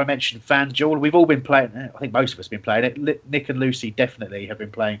 just if I mention FanDuel, we've all been playing. I think most of us have been playing it. Nick and Lucy definitely have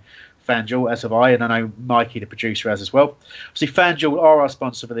been playing FanDuel, as have I, and I know Mikey, the producer, has as well. Obviously, FanDuel are our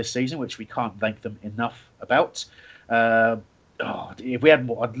sponsor for this season, which we can't thank them enough about. if we had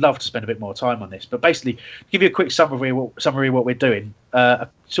more, I'd love to spend a bit more time on this. But basically, to give you a quick summary of what we're doing.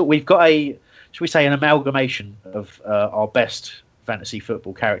 So we've got should we say, an amalgamation of our best fantasy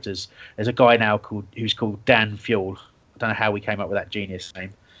football characters. There's a guy now who's called Dan Fuel. I don't know how we came up with that genius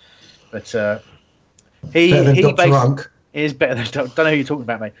name, but he is better than don't know who you're talking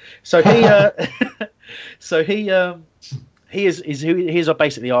about, mate. So he is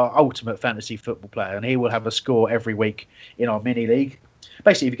basically our ultimate fantasy football player, and he will have a score every week in our mini league.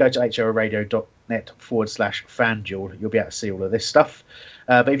 Basically, if you go to holradio.net/FanDuel, you'll be able to see all of this stuff.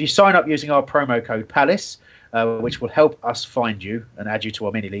 But if you sign up using our promo code Palace, which will help us find you and add you to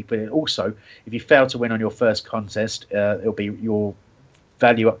our mini league, but also, if you fail to win on your first contest, it'll be your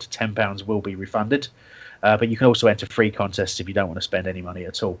value up to £10 will be refunded. But you can also enter free contests if you don't want to spend any money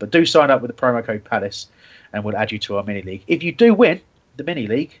at all. But do sign up with the promo code Palace, and we'll add you to our mini league. If you do win the mini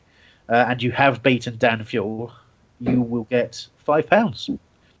league and you have beaten Dan Fuel, you will get £5.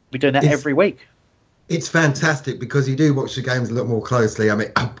 We're doing that every week. It's fantastic because you do watch the games a lot more closely. I mean,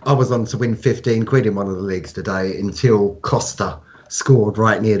 I was on to win 15 quid in one of the leagues today until Costa scored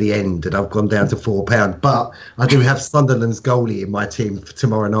right near the end, and I've gone down to £4. But I do have Sunderland's goalie in my team for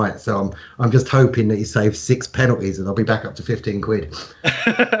tomorrow night, so I'm just hoping that he saves 6 penalties and I'll be back up to 15 quid.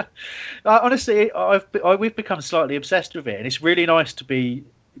 Honestly, we've become slightly obsessed with it, and it's really nice to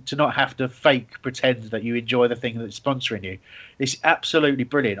not have to fake pretend that you enjoy the thing that's sponsoring you. It's absolutely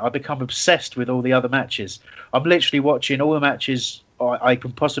brilliant. I've become obsessed with all the other matches. I'm literally watching all the matches I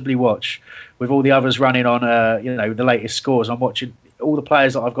can possibly watch, with all the others running on the latest scores. I'm watching all the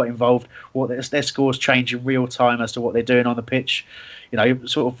players that I've got involved, what their scores change in real time as to what they're doing on the pitch.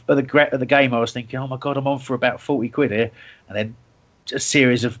 Sort of at the game I was thinking, oh my God, I'm on for about 40 quid here, and then a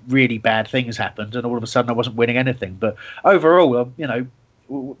series of really bad things happened, and all of a sudden I wasn't winning anything. But overall,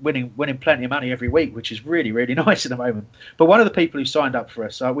 winning plenty of money every week, which is really, really nice at the moment. But one of the people who signed up for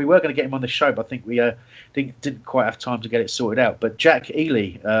us, we were going to get him on the show, but I think we didn't quite have time to get it sorted out. But Jack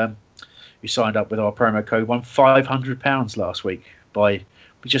Ely, who signed up with our promo code, won £500 last week by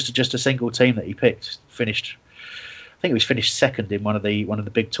just a single team that he picked. Finished, I think he was finished second in one of the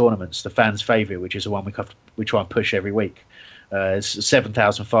big tournaments, the fans' favourite, which is the one we try and push every week. It's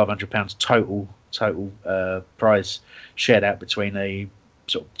 £7,500 total prize shared out between the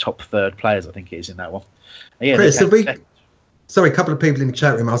sort of top third players, I think it is, in that one. Yeah, Chris, sorry, a couple of people in the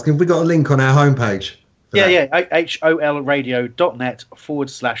chat room asking, have we got a link on our homepage? Yeah,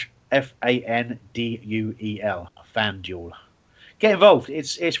 holradio.net/FANDUEL, FanDuel. Get involved.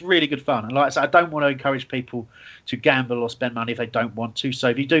 It's really good fun. And like I said, I don't want to encourage people to gamble or spend money if they don't want to. So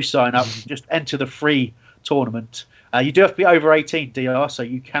if you do sign up, just enter the free tournament. You do have to be over 18, DR, so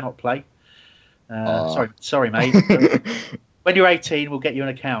you cannot play. Sorry, mate. When you're 18, we'll get you an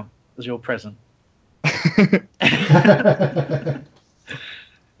account as your present.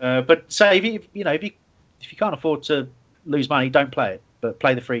 But say if you can't afford to lose money, don't play it. But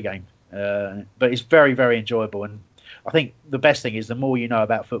play the free game. But it's very, very enjoyable, and I think the best thing is the more you know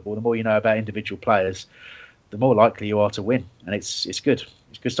about football, the more you know about individual players, the more likely you are to win, and it's good.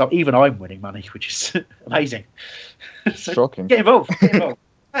 It's good stuff. Even I'm winning money, which is amazing. So shocking. Get involved.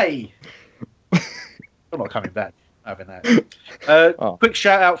 Hey, I'm not coming back. Having that. Quick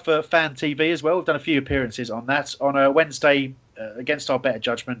shout out for Fan TV as well. We've done a few appearances on that. On a Wednesday, against our better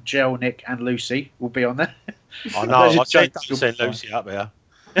judgment, Gel, Nick, and Lucy will be on there. I know. I'll send Lucy up there.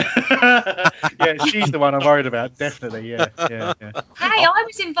 Yeah, she's the one I'm worried about. Definitely. Yeah. Hey, I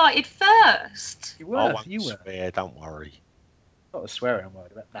was invited first. You were. Yeah, don't worry. Not the swearing I'm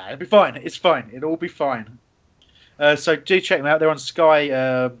worried about. Nah, it'll be fine. It's fine. It'll all be fine. So do check them out. They're on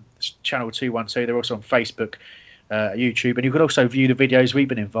Sky Channel 212. They're also on Facebook, YouTube, and you can also view the videos we've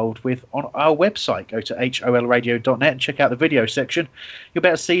been involved with on our website. Go to holradio.net and check out the video section. You'll be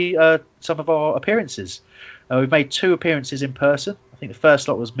able to see some of our appearances. We've made 2 appearances in person. I think the first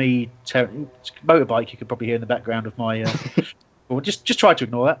lot was me, motorbike. You could probably hear in the background of my. Well, just try to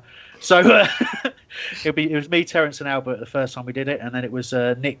ignore that. So it was me, Terence, and Albert the first time we did it, and then it was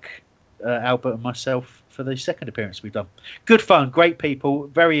Nick, Albert, and myself for the second appearance we've done. Good fun, great people,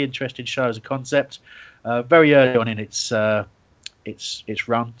 very interesting show as a concept. Very early on in its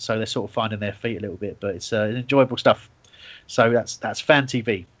run, so they're sort of finding their feet a little bit, but it's enjoyable stuff. So that's Fan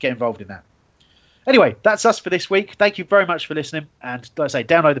TV. Get involved in that. Anyway, that's us for this week. Thank you very much for listening, and like I say,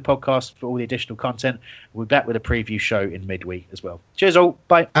 download the podcast for all the additional content. We'll be back with a preview show in midweek as well. Cheers all.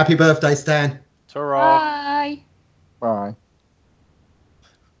 Bye. Happy birthday, Stan. Ta-ra. Bye. Bye.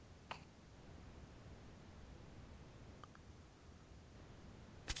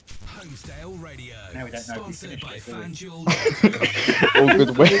 Homesdale Radio. Now we don't know if we Sponsored finished by it, do we? FanDuel. All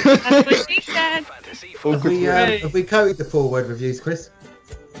good way. That's what she said. All good way. Have we coated the forward reviews, Chris?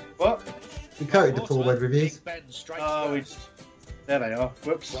 What? We coated the forward reviews. Oh, there they are.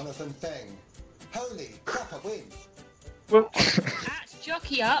 Whoops. Jonathan Feng. Holy proper win. Whoops. At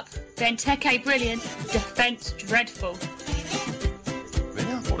Jockey Up, Benteke brilliant, defence dreadful.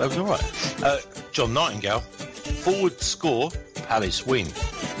 Really? I thought that was all right. John Nightingale, forward score, Palace win.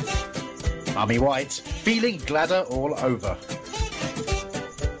 Mummy White, feeling gladder all over.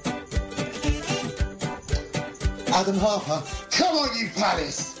 Adam Harper. Come on, you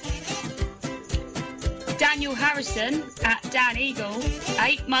Palace. Daniel Harrison at Dan Eagle,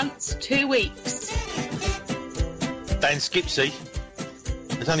 8 months, 2 weeks. Dan Skipsey,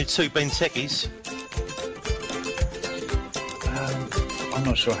 there's only 2 Bentekes. I'm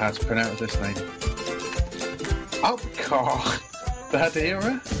not sure how to pronounce this name. Oh, God.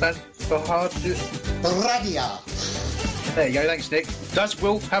 Badira? Baradia. There you go, thanks, Nick. Does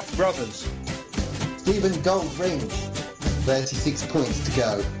Wilf have brothers? Stephen Goldring. 36 points to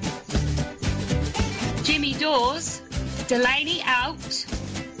go. Jimmy Dawes, Delaney out,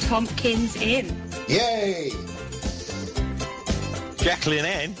 Tompkins in. Yay! Jacqueline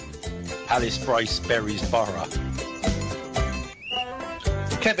Ann, Palace brace Berries Borough.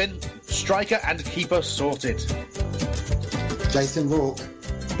 Kevin, striker and keeper sorted. Jason Rourke.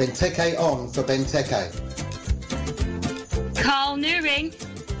 Benteke on for Benteke. Carl Newring,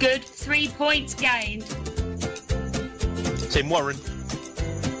 good 3 points gained. Tim Warren,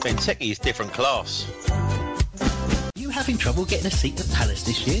 Benteke is different class. You having trouble getting a seat at Palace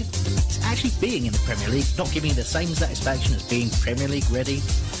this year? It's actually being in the Premier League not giving you the same satisfaction as being Premier League ready?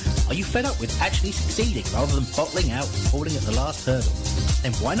 Are you fed up with actually succeeding rather than bottling out and falling at the last hurdle?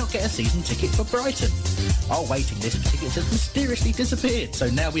 Then why not get a season ticket for Brighton? Our waiting list for tickets has mysteriously disappeared, so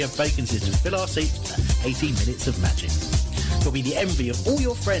now we have vacancies to fill our seats at 80 minutes of magic. You'll be the envy of all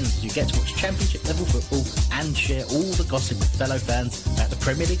your friends as you get to watch Championship level football and share all the gossip with fellow fans about the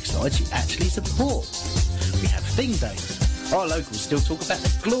Premier League sides you actually support. We have thing days. Our locals still talk about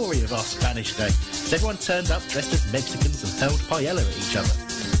the glory of our Spanish day, as everyone turned up dressed as Mexicans and hurled paella at each other.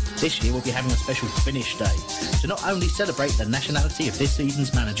 This year we'll be having a special Finnish day, to not only celebrate the nationality of this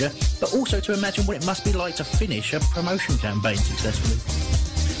season's manager, but also to imagine what it must be like to finish a promotion campaign successfully.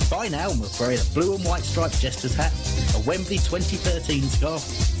 By now we're wearing a blue and white striped Jester's hat, a Wembley 2013 scarf,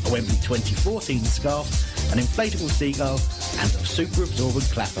 a Wembley 2014 scarf, an inflatable seagull, and a super absorbent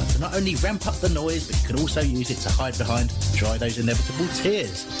clapper to not only ramp up the noise, but you can also use it to hide behind and dry those inevitable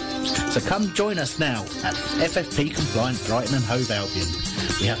tears. So come join us now at FFP compliant Brighton and Hove Albion.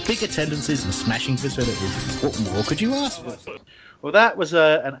 We have big attendances and smashing facilities. What more could you ask for? Well, that was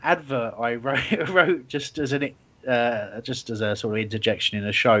an advert I wrote just as a sort of interjection in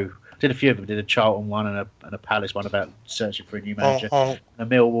a show. Did a few of them. Did a Charlton one and a Palace one about searching for a new manager. And a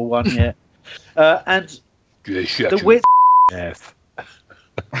Millwall one, yeah. And the weird. F.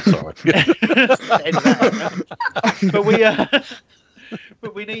 Sorry.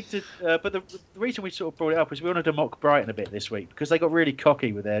 But we need to. But the reason we sort of brought it up is we wanted to mock Brighton a bit this week because they got really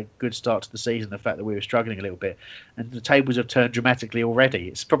cocky with their good start to the season. The fact that we were struggling a little bit, and the tables have turned dramatically already.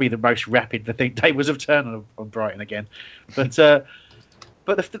 It's probably the most rapid the tables have turned on Brighton again. But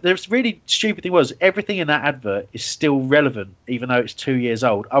the really stupid thing was everything in that advert is still relevant, even though it's 2 years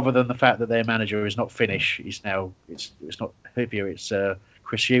old. Other than the fact that their manager is not Finnish, it's not Hoopier, it's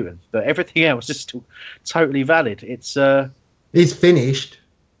Chris Hughton. But everything else is still totally valid. It's he's finished.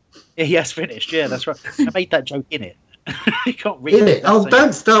 He has finished. Yeah, that's right. I made that joke in it. You can't read In it. Oh,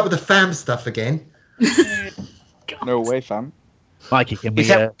 don't start with the fam stuff again. No way, fam. Mikey, can we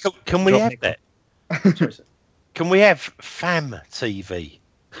can we drop have Nick? that? Can we have fam TV?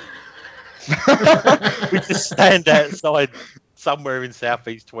 We just stand outside somewhere in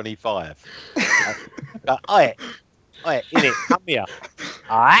Southeast 25. Oi, in it, come here.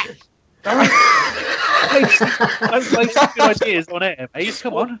 Alright. Don't waste good ideas on air, mate.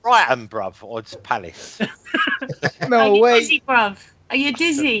 Come on. Brighton, bruv, or it's Palace. No Are you way. dizzy, bruv? Are you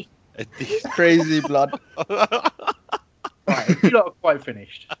dizzy? Crazy blood. Right, you lot are quite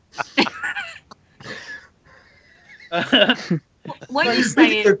finished. What are you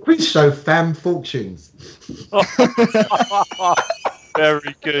saying? The quiz show Fam Fortunes.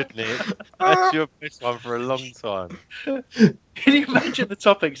 Very good, Nick. That's your best one for a long time. Can you imagine the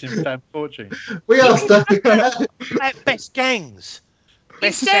topics in Fam Fortune? We are starting. Best gangs.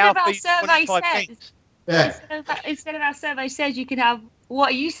 Best Instead of our Southeast survey 25 says, gangs. Yeah. instead of our survey says you can have,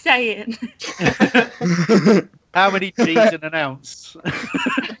 what are you saying? How many G's in an ounce?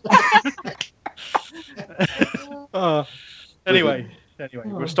 Anyway, Anyway,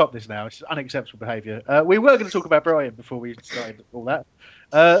 we'll stop this now. It's unacceptable behaviour. We were going to talk about Brighton before we started all that.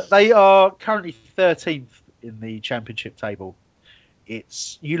 They are currently 13th in the Championship table.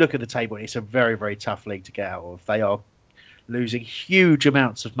 You look at the table, and it's a very, very tough league to get out of. They are losing huge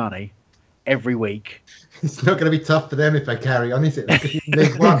amounts of money every week. It's not going to be tough for them if they carry on, is it?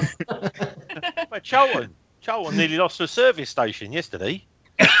 League One. But Charlton nearly lost to a service station yesterday.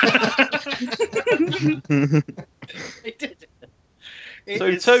 They did.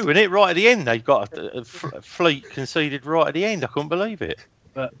 2-2, and it right at the end. They've got a Fleet conceded right at the end. I couldn't believe it.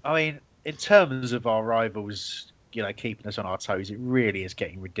 But I mean, in terms of our rivals, keeping us on our toes, it really is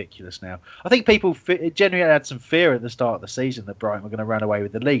getting ridiculous now. I think people genuinely had some fear at the start of the season that Brighton were going to run away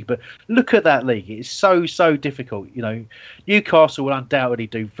with the league. But look at that league; it's so difficult. Newcastle will undoubtedly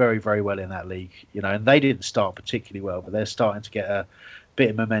do very, very well in that league. And they didn't start particularly well, but they're starting to get a bit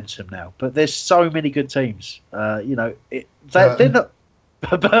of momentum now. But there's so many good teams. They're not.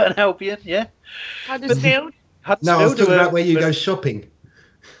 Burton Albion, yeah. Huddersfield. No, I was talking about where you go shopping.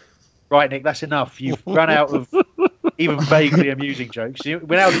 Right, Nick, that's enough. You've run out of even vaguely amusing jokes. We're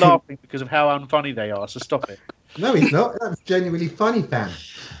now laughing because of how unfunny they are, so stop it. No, he's not. That's genuinely funny, fan.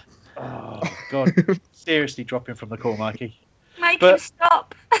 Oh, God. Seriously dropping from the call, Mikey. Make him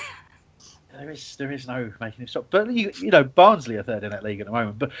stop. There is no making him stop. But, Barnsley are third in that league at the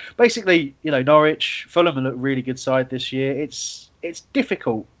moment. But basically, Norwich, Fulham look really good side this year. It's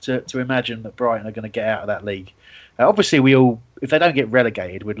difficult to imagine that Brighton are going to get out of that league. Obviously, if they don't get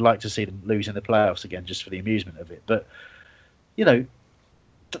relegated, we'd like to see them lose in the playoffs again just for the amusement of it. But,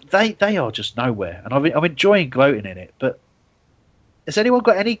 they are just nowhere. And I'm enjoying gloating in it. But has anyone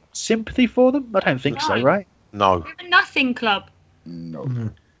got any sympathy for them? I don't think so, right? No. We're a nothing club. No. Mm-hmm.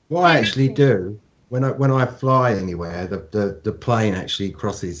 What I actually do, when I fly anywhere, the plane actually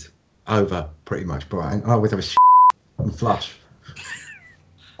crosses over pretty much Brighton. I always have a and flush.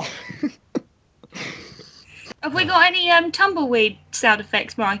 Have we got any tumbleweed sound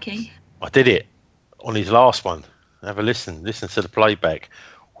effects, Mikey? I did it on his last one. Have a listen. Listen to the playback.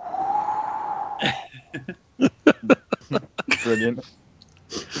 Brilliant.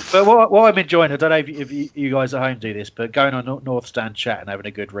 But what I'm enjoying, I don't know if you guys at home do this, but going on North Stand chat and having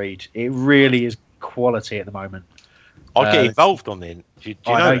a good read, it really is quality at the moment. I get involved on there. Do you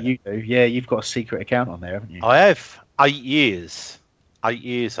know I know you do. Yeah, you've got a secret account on there, haven't you? I have 8 years. 8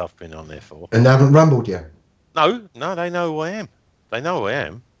 years I've been on there for. And they haven't rumbled yet? No, they know who I am. They know who I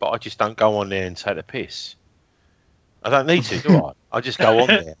am, but I just don't go on there and take the piss. I don't need to, do I? I just go on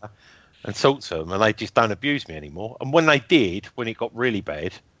there and talk to them, and they just don't abuse me anymore. And when they did, when it got really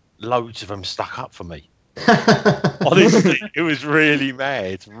bad, loads of them stuck up for me. Honestly, it was really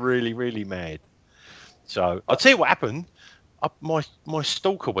mad, really, really mad. So I'll tell you what happened. My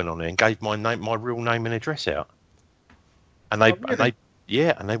stalker went on there and gave my real name and address out, and they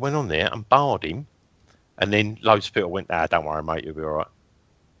went on there and barred him. And then loads of people went, don't worry, mate, you'll be all right. I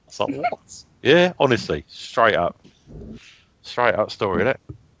was like, what? Yeah, honestly, straight up story, that.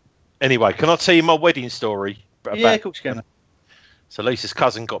 Anyway, can I tell you my wedding story? Yeah, of course you can. So Lisa's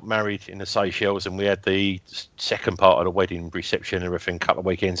cousin got married in the Seychelles, and we had the second part of the wedding reception and everything a couple of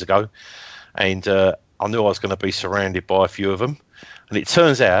weekends ago. And I knew I was going to be surrounded by a few of them. And it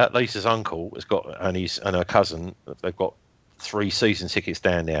turns out Lisa's uncle has got, and her cousin, they've got 3 season tickets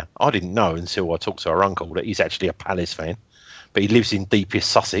down there. I didn't know until I talked to her uncle that he's actually a Palace fan, but he lives in deepest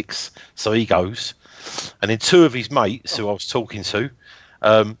Sussex, so he goes. And then 2 of his mates who I was talking to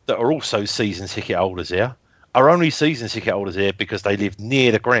that are also season ticket holders here are only season ticket holders here because they live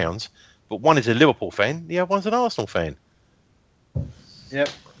near the grounds, but one is a Liverpool fan, the other one's an Arsenal fan. Yep.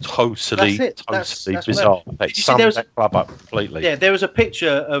 Totally bizarre. They summed that club up completely. Yeah, there was a picture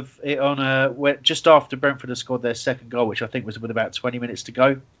of it on just after Brentford had scored their second goal, which I think was with about 20 minutes to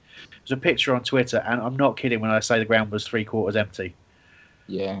go. There's a picture on Twitter, and I'm not kidding when I say the ground was 3/4 empty.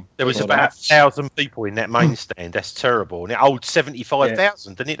 Yeah. There was about 1,000 people in that main stand. That's terrible. And it holds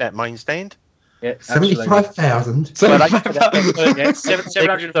 75,000, didn't it, that main stand? Yeah, 75,000?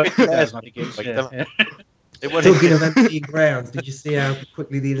 750,000, I think it is. Yeah. Talking of emptying grounds, did you see how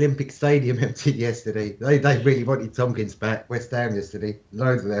quickly the Olympic Stadium emptied yesterday? They really wanted Tompkins back, West Ham yesterday.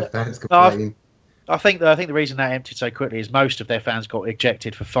 Loads of their fans complaining. I think the reason that emptied so quickly is most of their fans got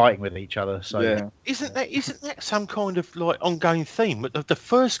ejected for fighting with each other. So yeah. Isn't that some kind of like ongoing theme? The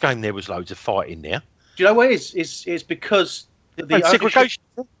first game there was loads of fighting there. Do you know what it is? It's because the segregation.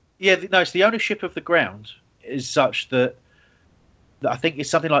 It's the ownership of the ground is such that I think it's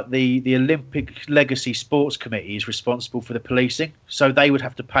something like the Olympic Legacy Sports Committee is responsible for the policing, so they would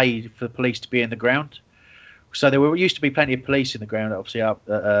have to pay for the police to be in the ground. So there used to be plenty of police in the ground, obviously up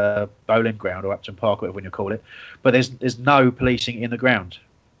at Bowling Ground or Upton Park, whatever you call it. But there's no policing in the ground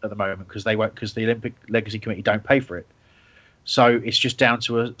at the moment because the Olympic Legacy Committee don't pay for it. So it's just down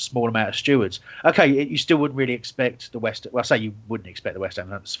to a small amount of stewards. Okay, you still wouldn't really expect the West. Well, I say you wouldn't expect the West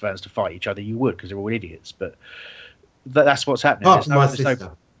Ham fans to fight each other. You would because they're all idiots. But that's what's happening. Apart from my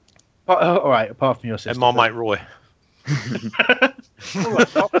sister. All right, apart from your sister. And my mate Roy. All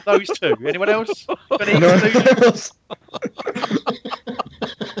right, apart from those two. Anyone else?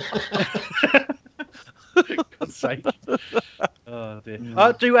 God's sake. Oh dear.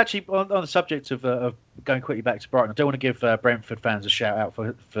 I do actually, on the subject of going quickly back to Brighton, I do want to give Brentford fans a shout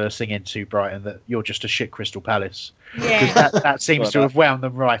out for singing to Brighton that you're just a shit Crystal Palace. Yeah. That seems to have wound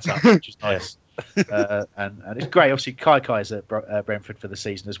them right up, which is nice. And it's great. Obviously, Kai's at Brentford for the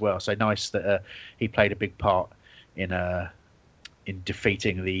season as well, so nice that he played a big part in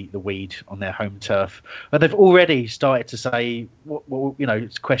defeating the Weed on their home turf. And they've already started to say,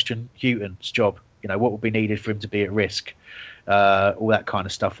 it's question Houghton's job. What would be needed for him to be at risk. All that kind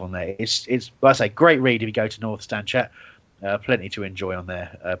of stuff on there. It's like I say, great read if you go to North Stand Chat. Plenty to enjoy on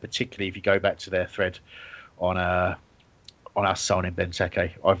there, particularly if you go back to their thread on us signing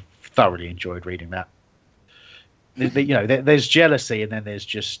Benteke. I've thoroughly enjoyed reading that. There's jealousy and then there's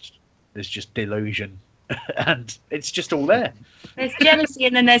just delusion, and it's just all there. There's jealousy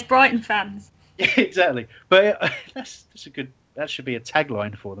and then there's Brighton fans. Yeah, exactly. But that's a good. That should be a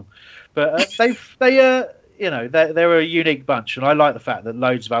tagline for them. But they're a unique bunch, and I like the fact that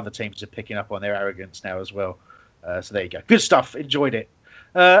loads of other teams are picking up on their arrogance now as well. So there you go. Good stuff. Enjoyed it.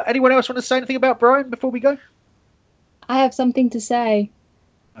 Anyone else want to say anything about Brian before we go? I have something to say.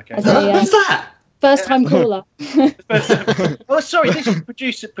 Okay. Who's that? First-time caller. Oh, sorry. This is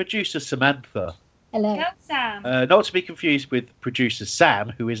producer Samantha. Hello. Go, Sam. Not to be confused with producer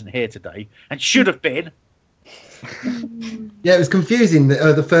Sam, who isn't here today and should have been. Yeah, it was confusing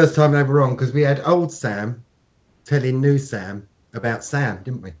the first time they were on because we had old Sam telling new Sam about Sam,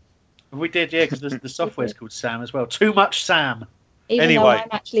 didn't we? We did, yeah, because the software's called Sam as well. Too much Sam. Even though I'm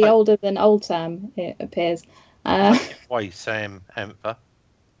actually older than old Sam, it appears. Why Sam Ampher?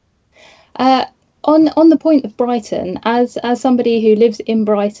 On the point of Brighton, as somebody who lives in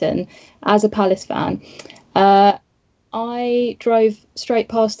Brighton as a Palace fan, I drove straight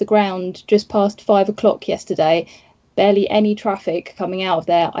past the ground just past 5 o'clock yesterday. Barely any traffic coming out of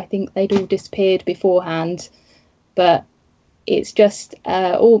there. I think they'd all disappeared beforehand. But it's just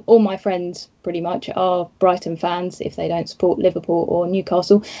all my friends pretty much are Brighton fans if they don't support Liverpool or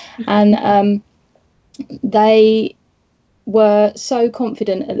Newcastle. And they were so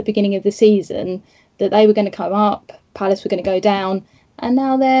confident at the beginning of the season that they were going to come up, Palace were going to go down, and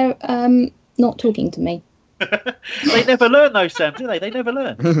now they're not talking to me. They never learn though, Sam, do they? They never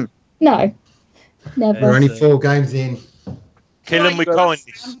learn. No, never. We're only 4 games in. Kill them with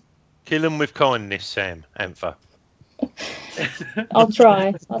kindness. Kill them with kindness, Sam Ampher. I'll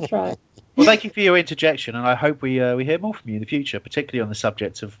try. Well, thank you for your interjection, and I hope we hear more from you in the future, particularly on the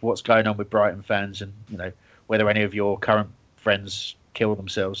subject of what's going on with Brighton fans and whether any of your current friends kill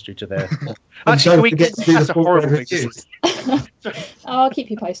themselves due to their. Actually, that's a horrible thing. I'll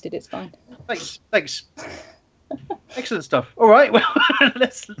keep you posted. It's fine. Thanks. Excellent stuff. All right, well,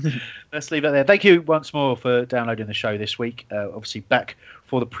 let's leave it there. Thank you once more for downloading the show this week. Obviously, back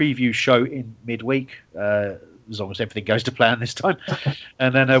for the preview show in midweek, as long as everything goes to plan this time.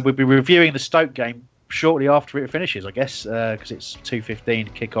 And then we'll be reviewing the Stoke game shortly after it finishes, I guess, because it's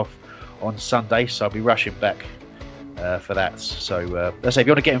 2:15 kick-off on Sunday, so I'll be rushing back for that. So let's say if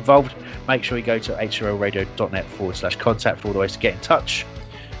you want to get involved, make sure you go to holradio.net/contact for all the ways to get in touch,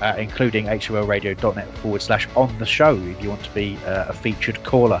 including holradio.net/on the show if you want to be a featured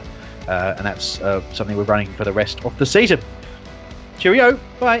caller, and that's something we're running for the rest of the season. Cheerio.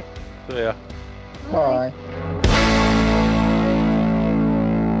 Bye. See ya. Bye.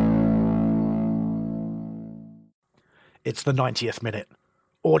 It's the 90th minute.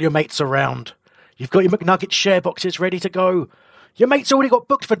 All your mates around. You've got your McNugget share boxes ready to go. Your mate's already got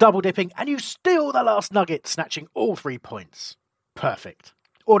booked for double dipping, and you steal the last nugget, snatching all 3 points. Perfect.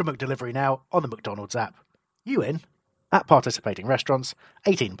 Order McDelivery now on the McDonald's app. You in? At participating restaurants,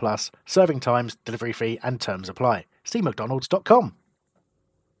 18 plus, serving times, delivery fee, and terms apply. See mcdonalds.com.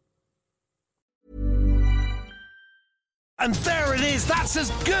 And there it is, that's as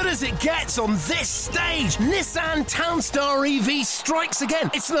good as it gets on this stage. Nissan Townstar EV strikes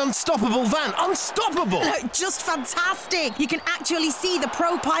again. It's an unstoppable van, unstoppable. Just fantastic. You can actually see the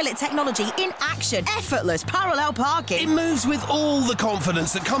ProPilot technology in action. Effortless parallel parking. It moves with all the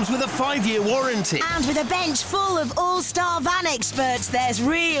confidence that comes with a 5-year warranty. And with a bench full of all-star van experts, there's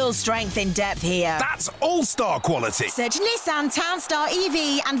real strength in depth here. That's all-star quality. Search Nissan Townstar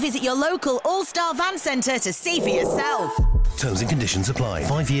EV and visit your local all-star van centre to see for yourself. Terms and conditions apply.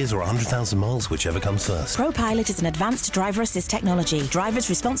 5 years or 100,000 miles, whichever comes first. ProPilot is an advanced driver assist technology. Driver's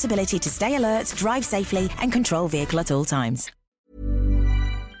responsibility to stay alert, drive safely, and control vehicle at all times.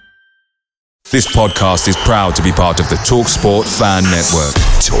 This podcast is proud to be part of the TalkSport Fan Network.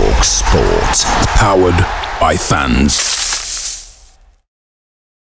 TalkSport. Powered by fans.